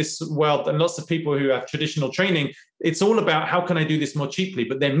into this world, and lots of people who have traditional training, it's all about how can I do this more cheaply?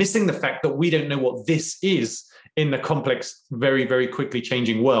 But they're missing the fact that we don't know what this is in the complex, very, very quickly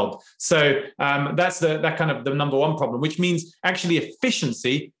changing world. So that's that kind of the number one problem, which means actually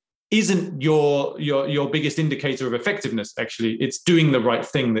efficiency isn't your biggest indicator of effectiveness. Actually, it's doing the right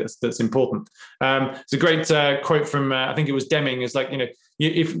thing that's important. It's a great quote from I think it was Deming. It's like,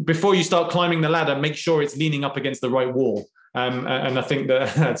 if before you start climbing the ladder, make sure it's leaning up against the right wall. And I think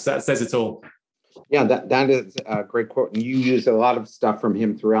that says it all. Yeah, that is a great quote, and you use a lot of stuff from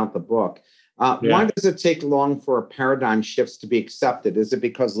him throughout the book. Why does it take long for paradigm shifts to be accepted? Is it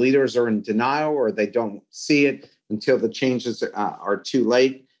because leaders are in denial, or they don't see it until the changes are too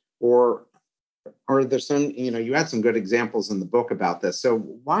late? Or there's some, you had some good examples in the book about this. So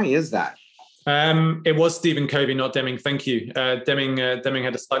why is that? It was Stephen Covey, not Deming. Thank you. Deming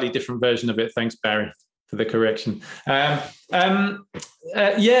had a slightly different version of it. Thanks, Barry, for the correction.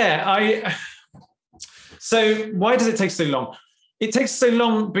 So why does it take so long? It takes so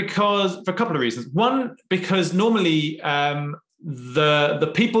long for a couple of reasons. One, because normally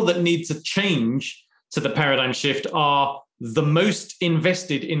the people that need to change to the paradigm shift are the most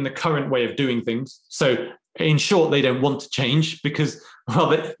invested in the current way of doing things. So in short, they don't want to change because,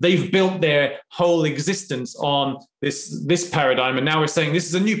 they've built their whole existence on this paradigm. And now we're saying this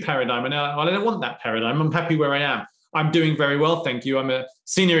is a new paradigm. And now, I don't want that paradigm. I'm happy where I am. I'm doing very well, thank you. I'm a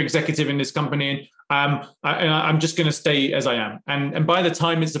senior executive in this company, and I'm just going to stay as I am. And by the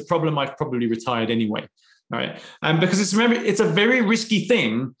time it's a problem, I've probably retired anyway. All right. Because it's a very risky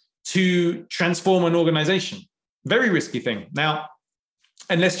thing to transform an organization. Very risky thing. Now,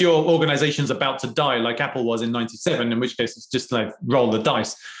 unless your organization's about to die, like Apple was in '97, in which case it's just like roll the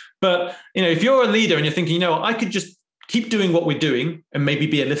dice. But if you're a leader and you're thinking, I could just keep doing what we're doing and maybe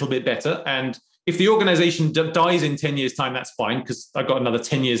be a little bit better. And if the organization dies in 10 years' time, that's fine, because I've got another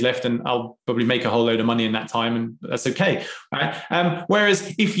 10 years left and I'll probably make a whole load of money in that time, and that's okay. Right?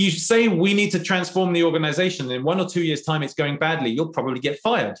 Whereas if you say we need to transform the organization, in 1 or 2 years' time it's going badly, you'll probably get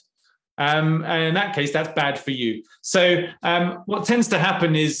fired. And in that case, that's bad for you. So what tends to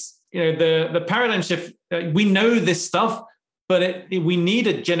happen is, the paradigm shift, we know this stuff, but we need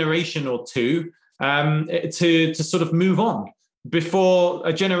a generation or two to sort of move on before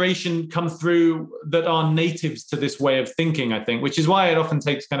a generation come through that are natives to this way of thinking, I think, which is why it often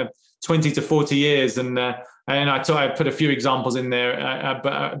takes kind of 20 to 40 years. And I put a few examples in there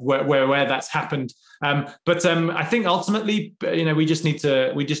where that's happened. But I think ultimately, we just need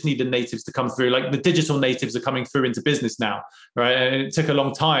the natives to come through. Like the digital natives are coming through into business now, right? And it took a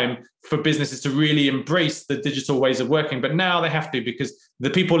long time for businesses to really embrace the digital ways of working, but now they have to, because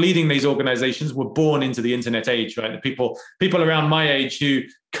the people leading these organizations were born into the internet age, right? The people around my age who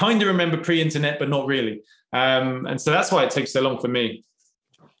kind of remember pre-internet, but not really. And so that's why it takes so long for me.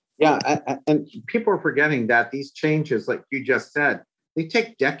 Yeah, and people are forgetting that these changes, like you just said, they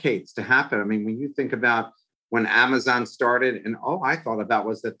take decades to happen. I mean, when you think about when Amazon started, and all I thought about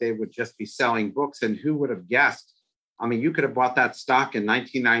was that they would just be selling books, and who would have guessed? I mean, you could have bought that stock in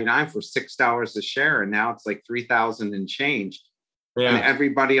 1999 for $6 a share, and now it's like 3,000 and change. Yeah. And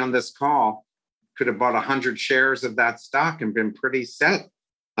everybody on this call could have bought 100 shares of that stock and been pretty set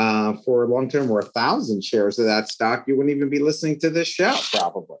for a long term, or 1,000 shares of that stock. You wouldn't even be listening to this show,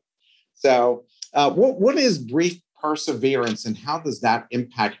 probably. So what is brief perseverance, and how does that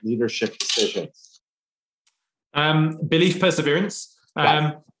impact leadership decisions? Belief perseverance.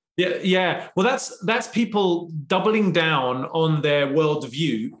 Yeah. Well, that's people doubling down on their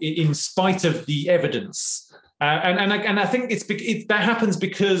worldview in spite of the evidence. And I think that happens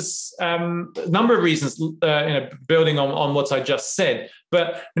because a number of reasons, building on what I just said.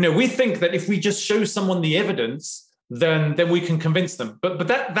 But we think that if we just show someone the evidence, then we can convince them. But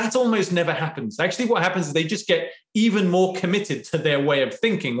that almost never happens. Actually, what happens is they just get even more committed to their way of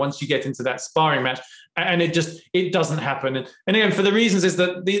thinking once you get into that sparring match. And it doesn't happen. And again, for the reasons is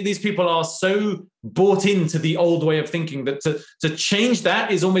that these people are so bought into the old way of thinking that to change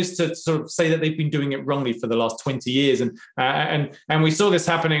that is almost to sort of say that they've been doing it wrongly for the last 20 years. And we saw this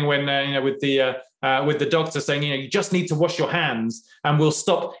happening when with the doctor saying, you just need to wash your hands and we'll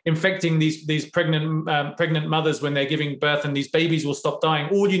stop infecting these pregnant mothers when they're giving birth, and these babies will stop dying.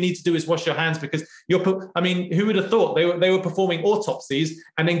 All you need to do is wash your hands, because who would have thought they were performing autopsies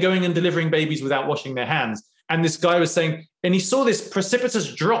and then going and delivering babies without washing their hands? And this guy was saying, and he saw this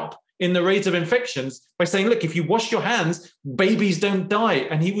precipitous drop in the rate of infections by saying, look, if you wash your hands, babies don't die.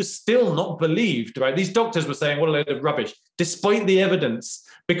 And he was still not believed, right? These doctors were saying, what a load of rubbish, despite the evidence,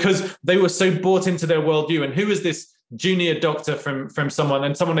 because they were so bought into their worldview. And who is this junior doctor from someone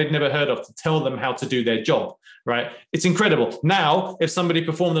they'd never heard of to tell them how to do their job, right? It's incredible. Now, if somebody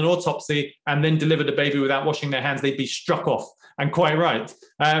performed an autopsy and then delivered a baby without washing their hands, they'd be struck off, and quite right.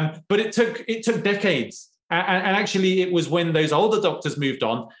 But it took decades. And actually, it was when those older doctors moved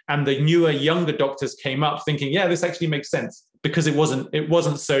on and the newer, younger doctors came up thinking, yeah, this actually makes sense, because it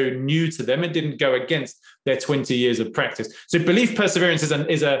wasn't so new to them. It didn't go against their 20 years of practice. So belief perseverance is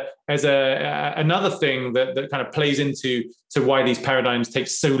another thing that kind of plays into why these paradigms take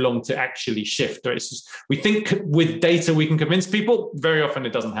so long to actually shift. Right? It's just, we think with data we can convince people. Very often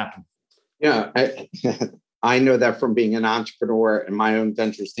it doesn't happen. Yeah, I know that from being an entrepreneur in my own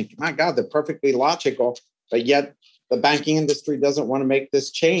ventures, thinking, my God, they're perfectly logical. But yet the banking industry doesn't want to make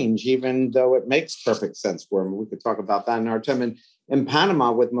this change, even though it makes perfect sense for them. We could talk about that in our time. In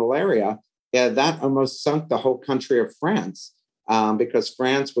Panama with malaria, that almost sunk the whole country of France, because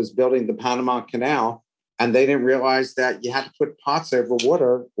France was building the Panama Canal, and they didn't realize that you had to put pots over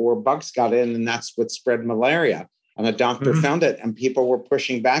water or bugs got in, and that's what spread malaria. And a doctor found it, and people were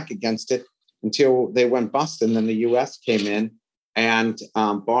pushing back against it until they went bust. And then the US came in and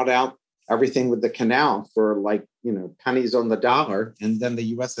bought out everything with the canal for pennies on the dollar. And then the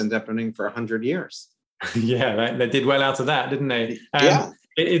US ended up running for 100 years. Yeah, they did well out of that, didn't they? Yeah.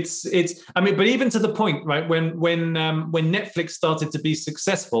 It's but even to the point, right, when Netflix started to be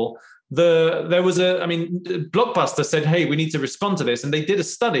successful, there was Blockbuster said, hey, we need to respond to this. And they did a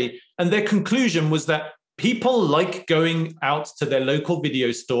study, and their conclusion was that people like going out to their local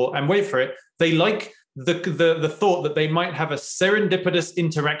video store, and wait for it, they like the thought that they might have a serendipitous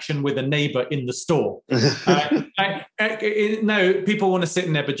interaction with a neighbor in the store. No, people want to sit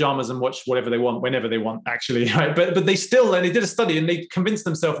in their pajamas and watch whatever they want, whenever they want, actually. Right? But they still, and they did a study and they convinced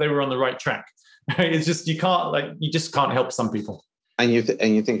themselves they were on the right track. It's just, you just can't help some people. And you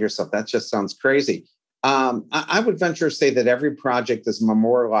think to yourself, that just sounds crazy. I would venture to say that every project is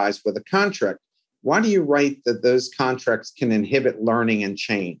memorialized with a contract. Why do you write that those contracts can inhibit learning and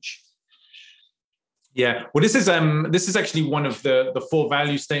change? Yeah, well, this is actually one of the 4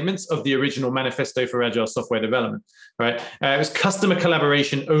 value statements of the original Manifesto for Agile Software Development, right? It was customer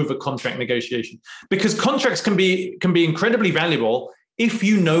collaboration over contract negotiation, because contracts can be incredibly valuable if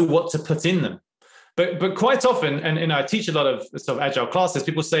you know what to put in them. But quite often, and I teach a lot of sort of Agile classes,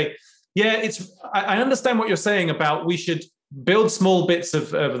 people say, yeah, I understand what you're saying about we should build small bits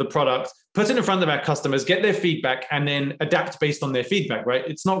of the product, put it in front of our customers, get their feedback, and then adapt based on their feedback, right?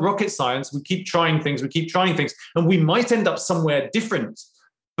 It's not rocket science. We keep trying things, and we might end up somewhere different.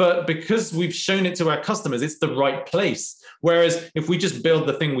 But because we've shown it to our customers, it's the right place. Whereas if we just build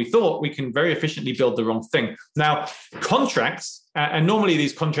the thing we thought, we can very efficiently build the wrong thing. Now, contracts, and normally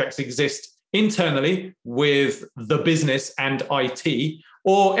these contracts exist internally with the business and IT,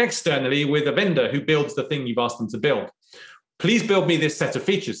 or externally with a vendor who builds the thing you've asked them to build. Please build me this set of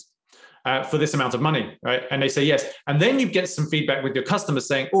features for this amount of money, right? And they say yes. And then you get some feedback with your customers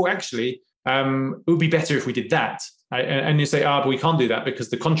saying, oh, actually, it would be better if we did that. Right? And you say, but we can't do that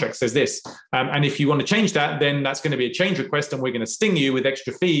because the contract says this. And if you want to change that, then that's going to be a change request and we're going to sting you with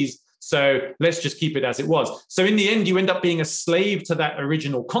extra fees. So let's just keep it as it was. So in the end, you end up being a slave to that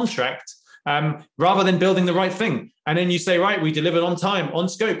original contract rather than building the right thing. And then you say, right, we delivered on time, on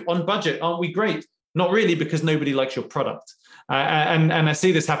scope, on budget. Aren't we great? Not really, because nobody likes your product. And I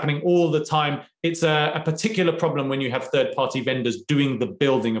see this happening all the time. It's a particular problem when you have third-party vendors doing the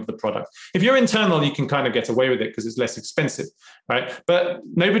building of the product. If you're internal, you can kind of get away with it because it's less expensive, right? But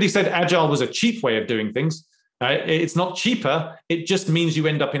nobody said Agile was a cheap way of doing things. It's not cheaper. It just means you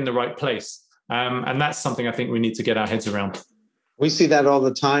end up in the right place. And that's something I think we need to get our heads around. We see that all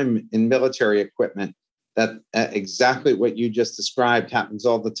the time in military equipment, that exactly what you just described happens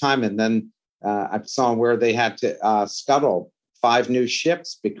all the time. And then I saw where they had to scuttle 5 new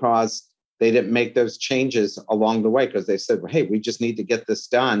ships because they didn't make those changes along the way, because they said, well, hey, we just need to get this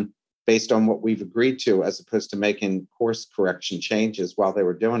done based on what we've agreed to, as opposed to making course correction changes while they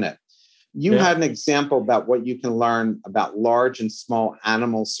were doing it. You had an example about what you can learn about large and small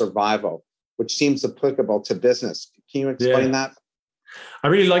animal survival, which seems applicable to business. Can you explain that? I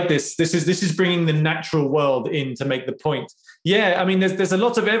really like this. This is bringing the natural world in to make the point. Yeah, I mean, there's a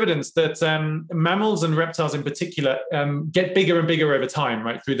lot of evidence that mammals and reptiles in particular get bigger and bigger over time,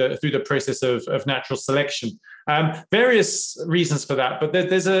 right, through the process of natural selection. Various reasons for that, but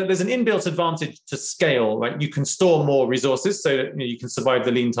there's an inbuilt advantage to scale. Like, you can store more resources so that you can survive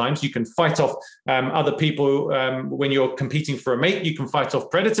the lean times. You can fight off other people when you're competing for a mate. You can fight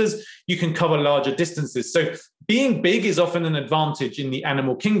off predators. You can cover larger distances. So being big is often an advantage in the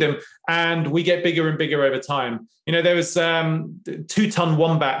animal kingdom, and we get bigger and bigger over time. You know, there was 2-ton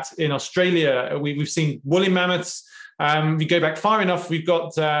wombat in Australia. We've seen woolly mammoths. We go back far enough, we've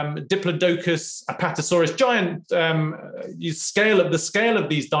got Diplodocus, Apatosaurus, giant. The scale of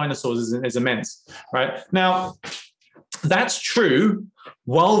these dinosaurs is immense, right? Now, that's true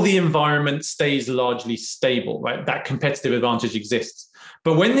while the environment stays largely stable, right? That competitive advantage exists.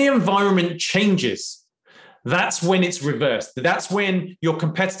 But when the environment changes, that's when it's reversed. That's when your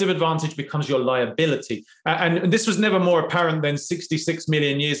competitive advantage becomes your liability. And this was never more apparent than 66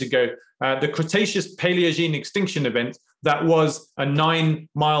 million years ago. The Cretaceous Paleogene extinction event, that was a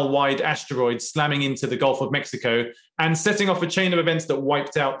 9-mile wide asteroid slamming into the Gulf of Mexico and setting off a chain of events that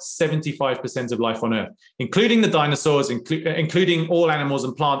wiped out 75% of life on Earth, including the dinosaurs, including all animals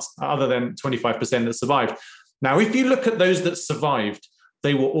and plants, other than 25% that survived. Now, if you look at those that survived,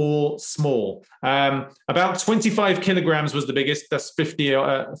 they were all small. About 25 kilograms was the biggest. That's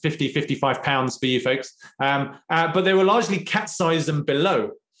 55 pounds for you folks. But they were largely cat-sized and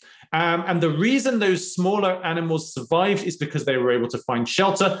below. And the reason those smaller animals survived is because they were able to find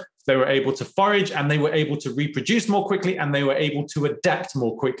shelter, they were able to forage, and they were able to reproduce more quickly, and they were able to adapt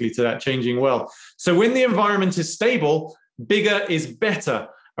more quickly to that changing world. So when the environment is stable, bigger is better.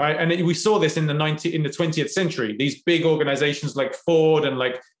 Right. And we saw this in the 20th century. These big organizations like Ford and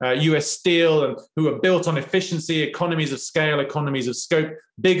like US Steel, and who are built on efficiency, economies of scale, economies of scope,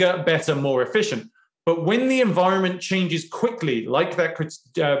 bigger, better, more efficient. But when the environment changes quickly, like that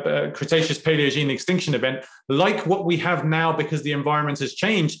Cretaceous Paleogene extinction event, like what we have now because the environment has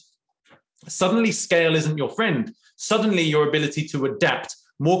changed, suddenly scale isn't your friend. Suddenly your ability to adapt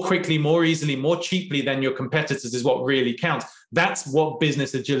more quickly, more easily, more cheaply than your competitors is what really counts. That's what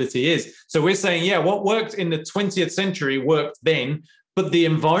business agility is. So we're saying, yeah, what worked in the 20th century worked then, but the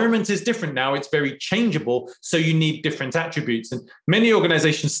environment is different now. It's very changeable. So you need different attributes. And many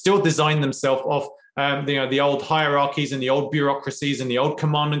organizations still design themselves off the old hierarchies and the old bureaucracies and the old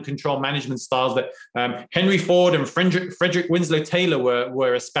command and control management styles that Henry Ford and Frederick Winslow Taylor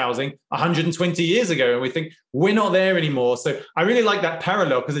were espousing 120 years ago. And we think we're not there anymore. So I really like that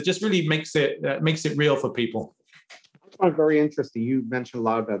parallel because it just really makes it real for people. I find it very interesting. You mentioned a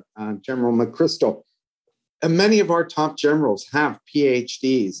lot about General McChrystal. And many of our top generals have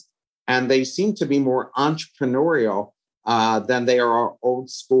PhDs, and they seem to be more entrepreneurial than they are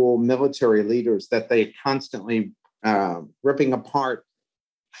old school military leaders, that they constantly ripping apart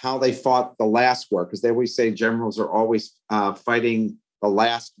how they fought the last war, because they always say generals are always fighting the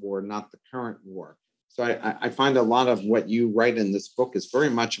last war, not the current war. So I find a lot of what you write in this book is very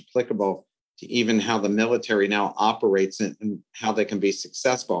much applicable to even how the military now operates and how they can be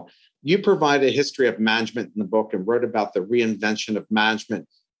successful. You provide a history of management in the book and wrote about the reinvention of management.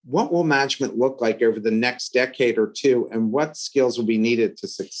 What will management look like over the next decade or two, and what skills will be needed to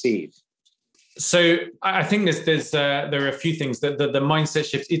succeed? So I think there are a few things that the mindset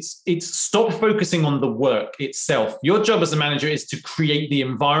shift. It's stop focusing on the work itself. Your job as a manager is to create the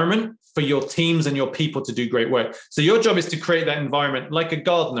environment for your teams and your people to do great work. So your job is to create that environment like a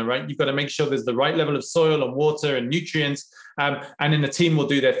gardener, right? You've got to make sure there's the right level of soil and water and nutrients, and then the team will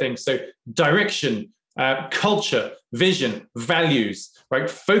do their thing. So direction, culture, vision, values, right?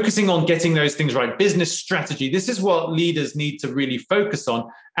 Focusing on getting those things right. Business strategy. This is what leaders need to really focus on.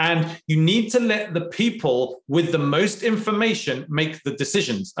 And you need to let the people with the most information make the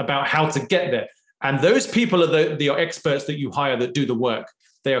decisions about how to get there. And those people are the experts that you hire that do the work.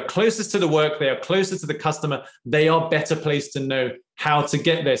 They are closest to the work. They are closer to the customer. They are better placed to know how to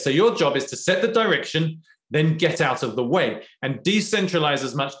get there. So your job is to set the direction, then get out of the way and decentralize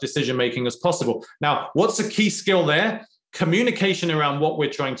as much decision-making as possible. Now, what's a key skill there? Communication around what we're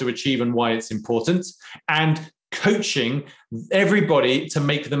trying to achieve and why it's important, and coaching everybody to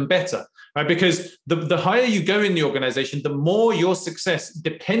make them better, right? Because the higher you go in the organization, the more your success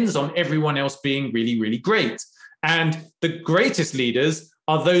depends on everyone else being really, really great. And the greatest leaders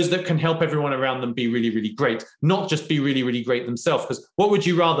are those that can help everyone around them be really, really great, not just be really, really great themselves. Because what would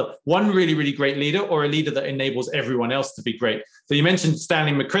you rather, one really, really great leader or a leader that enables everyone else to be great? So you mentioned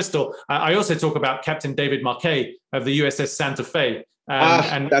Stanley McChrystal. I also talk about Captain David Marquet of the USS Santa Fe.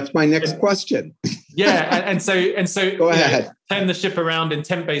 And that's my next question. Yeah, and so go ahead. Turn the ship around in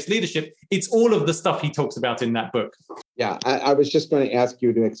tent-based leadership. It's all of the stuff he talks about in that book. Yeah, I was just going to ask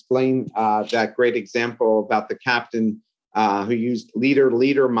you to explain that great example about the captain who used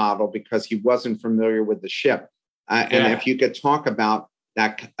leader model because he wasn't familiar with the ship. And if you could talk about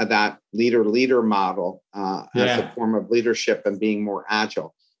that leader model as a form of leadership and being more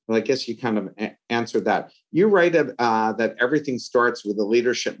agile. Well, I guess you kind of answered that. You write that everything starts with a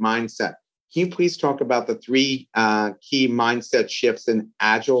leadership mindset. Can you please talk about the three key mindset shifts in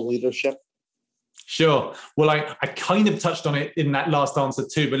agile leadership? Sure. Well, I kind of touched on it in that last answer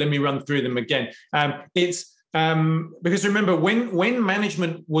too, but let me run through them again. It's because remember, when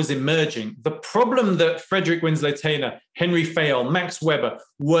management was emerging, the problem that Frederick Winslow Taylor, Henry Fayol, Max Weber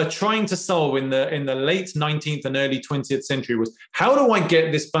were trying to solve in the late 19th and early 20th century was, how do I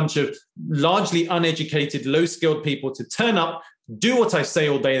get this bunch of largely uneducated, low-skilled people to turn up, do what I say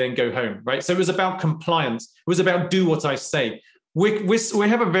all day, then go home, right? So it was about compliance. It was about do what I say. We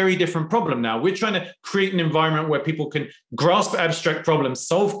have a very different problem now. We're trying to create an environment where people can grasp abstract problems,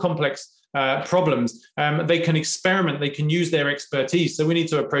 solve complex problems. They can experiment. They can use their expertise. So we need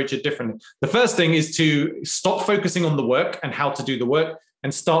to approach it differently. The first thing is to stop focusing on the work and how to do the work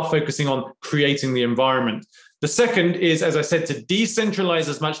and start focusing on creating the environment. The second is, as I said, to decentralize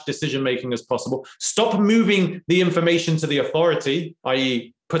as much decision-making as possible. Stop moving the information to the authority,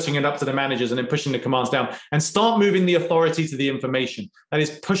 i.e. putting it up to the managers and then pushing the commands down, and start moving the authority to the information. That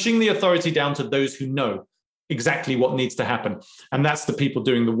is pushing the authority down to those who know exactly what needs to happen. And that's the people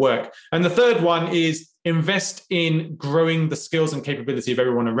doing the work. And the third one is invest in growing the skills and capability of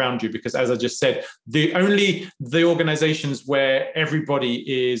everyone around you, because as I just said, the organizations where everybody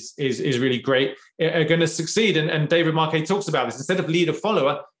is really great are going to succeed. And David Marquet talks about this. Instead of leader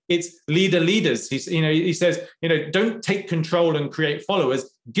follower, it's leaders. He says, don't take control and create followers,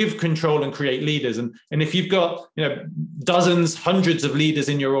 give control and create leaders. And if you've got, dozens, hundreds of leaders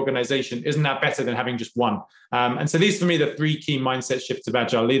in your organization, isn't that better than having just one? And so these, for me, the three key mindset shifts of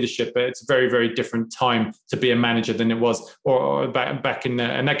agile leadership. But it's a very, very different time to be a manager than it was or back in,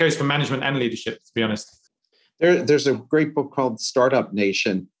 and that goes for management and leadership, to be honest. There's a great book called Startup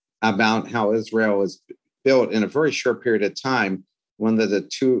Nation about how Israel was built in a very short period of time. One of the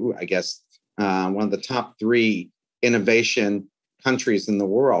top three innovation countries in the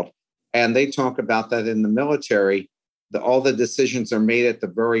world. And they talk about that in the military, all the decisions are made at the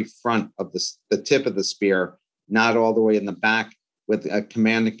very front of the tip of the spear, not all the way in the back with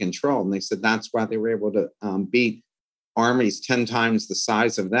command and control. And they said that's why they were able to beat armies 10 times the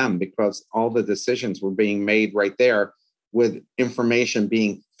size of them, because all the decisions were being made right there with information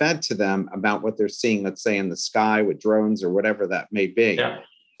being fed to them about what they're seeing, let's say in the sky with drones or whatever that may be. Yeah.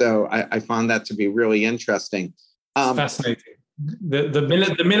 So I found that to be really interesting. Fascinating.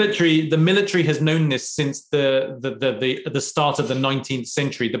 The military has known this since the start of the 19th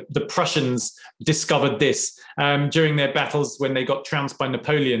century. The Prussians discovered this during their battles when they got trounced by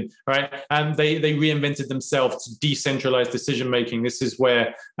Napoleon, right? And they reinvented themselves to decentralize decision making. This is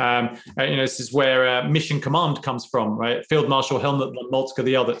where mission command comes from, right? Field Marshal Helmut von Moltke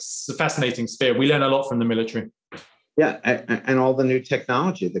the other. It's a fascinating sphere. We learn a lot from the military. Yeah, and all the new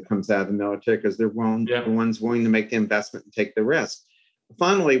technology that comes out of the military, because they're the ones willing to make the investment and take the risk.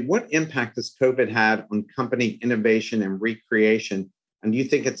 Finally, what impact has COVID had on company innovation and recreation? And do you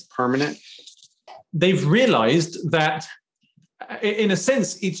think it's permanent? They've realized that, in a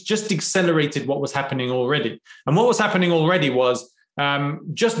sense, it's just accelerated what was happening already. And what was happening already was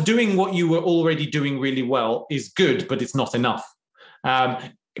just doing what you were already doing really well is good, but it's not enough.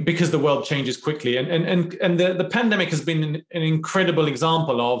 Because the world changes quickly. And the pandemic has been an incredible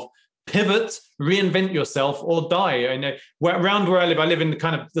example of pivot, reinvent yourself, or die. I know around where I live in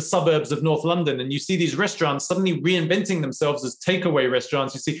the suburbs of North London, and you see these restaurants suddenly reinventing themselves as takeaway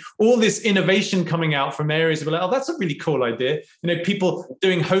restaurants. You see all this innovation coming out from areas of like, oh, that's a really cool idea. People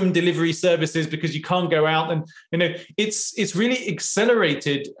doing home delivery services because you can't go out, and it's really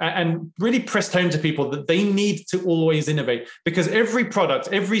accelerated and really pressed home to people that they need to always innovate, because every product,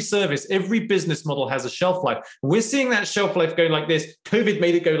 every service, every business model has a shelf life. We're seeing that shelf life go like this. COVID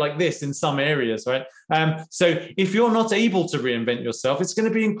made it go like this in some areas, right? So if you're not able to reinvent yourself, it's going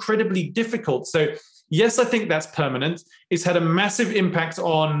to be incredibly difficult. So yes, I think that's permanent. It's had a massive impact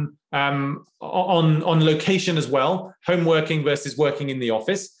on location as well, home working versus working in the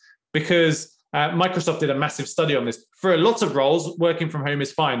office, because Microsoft did a massive study on this. For a lot of roles, working from home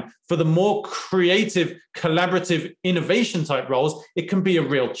is fine. For the more creative, collaborative, innovation type roles, it can be a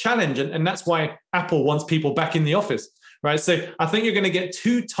real challenge. And that's why Apple wants people back in the office, right? So I think you're going to get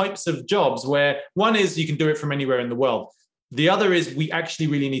two types of jobs where one is you can do it from anywhere in the world. The other is we actually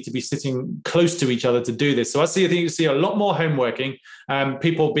really need to be sitting close to each other to do this. So I think you see a lot more home working,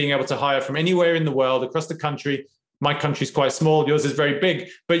 people being able to hire from anywhere in the world, across the country. My country's quite small, yours is very big,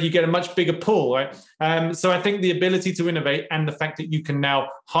 but you get a much bigger pool, right? So I think the ability to innovate and the fact that you can now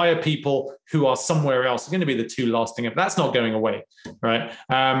hire people who are somewhere else are going to be the two lasting. That's not going away, right?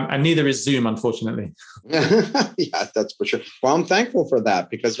 And neither is Zoom, unfortunately. Yeah, that's for sure. Well, I'm thankful for that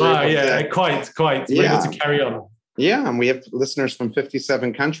because quite. We're able to carry on. Yeah, and we have listeners from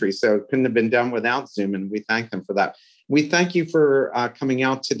 57 countries, so it couldn't have been done without Zoom, and we thank them for that. We thank you for coming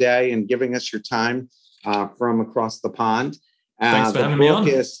out today and giving us your time from across the pond. Thanks for having me on.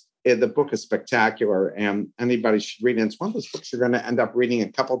 The book is spectacular, and anybody should read it. It's one of those books you're going to end up reading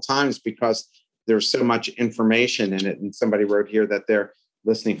a couple times because there's so much information in it. And somebody wrote here that they're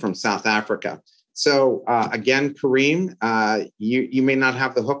listening from South Africa. So again, Karim, you may not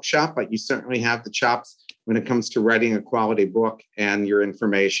have the hook shot, but you certainly have the chops when it comes to writing a quality book and your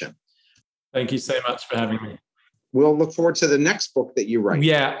information. Thank you so much for having me. We'll look forward to the next book that you write.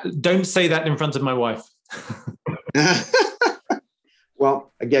 Yeah, don't say that in front of my wife.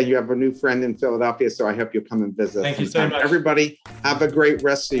 Well, again, you have a new friend in Philadelphia, so I hope you'll come and visit. Thank you so much. Everybody, have a great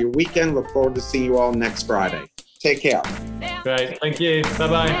rest of your weekend. Look forward to seeing you all next Friday. Take care. Great. Thank you.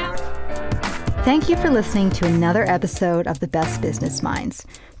 Bye-bye. Thank you for listening to another episode of The Best Business Minds.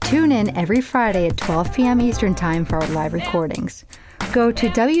 Tune in every Friday at 12 p.m. Eastern Time for our live recordings. Go to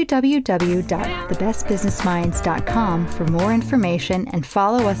www.thebestbusinessminds.com for more information and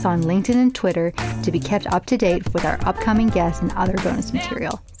follow us on LinkedIn and Twitter to be kept up to date with our upcoming guests and other bonus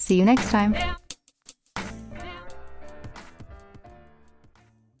material. See you next time.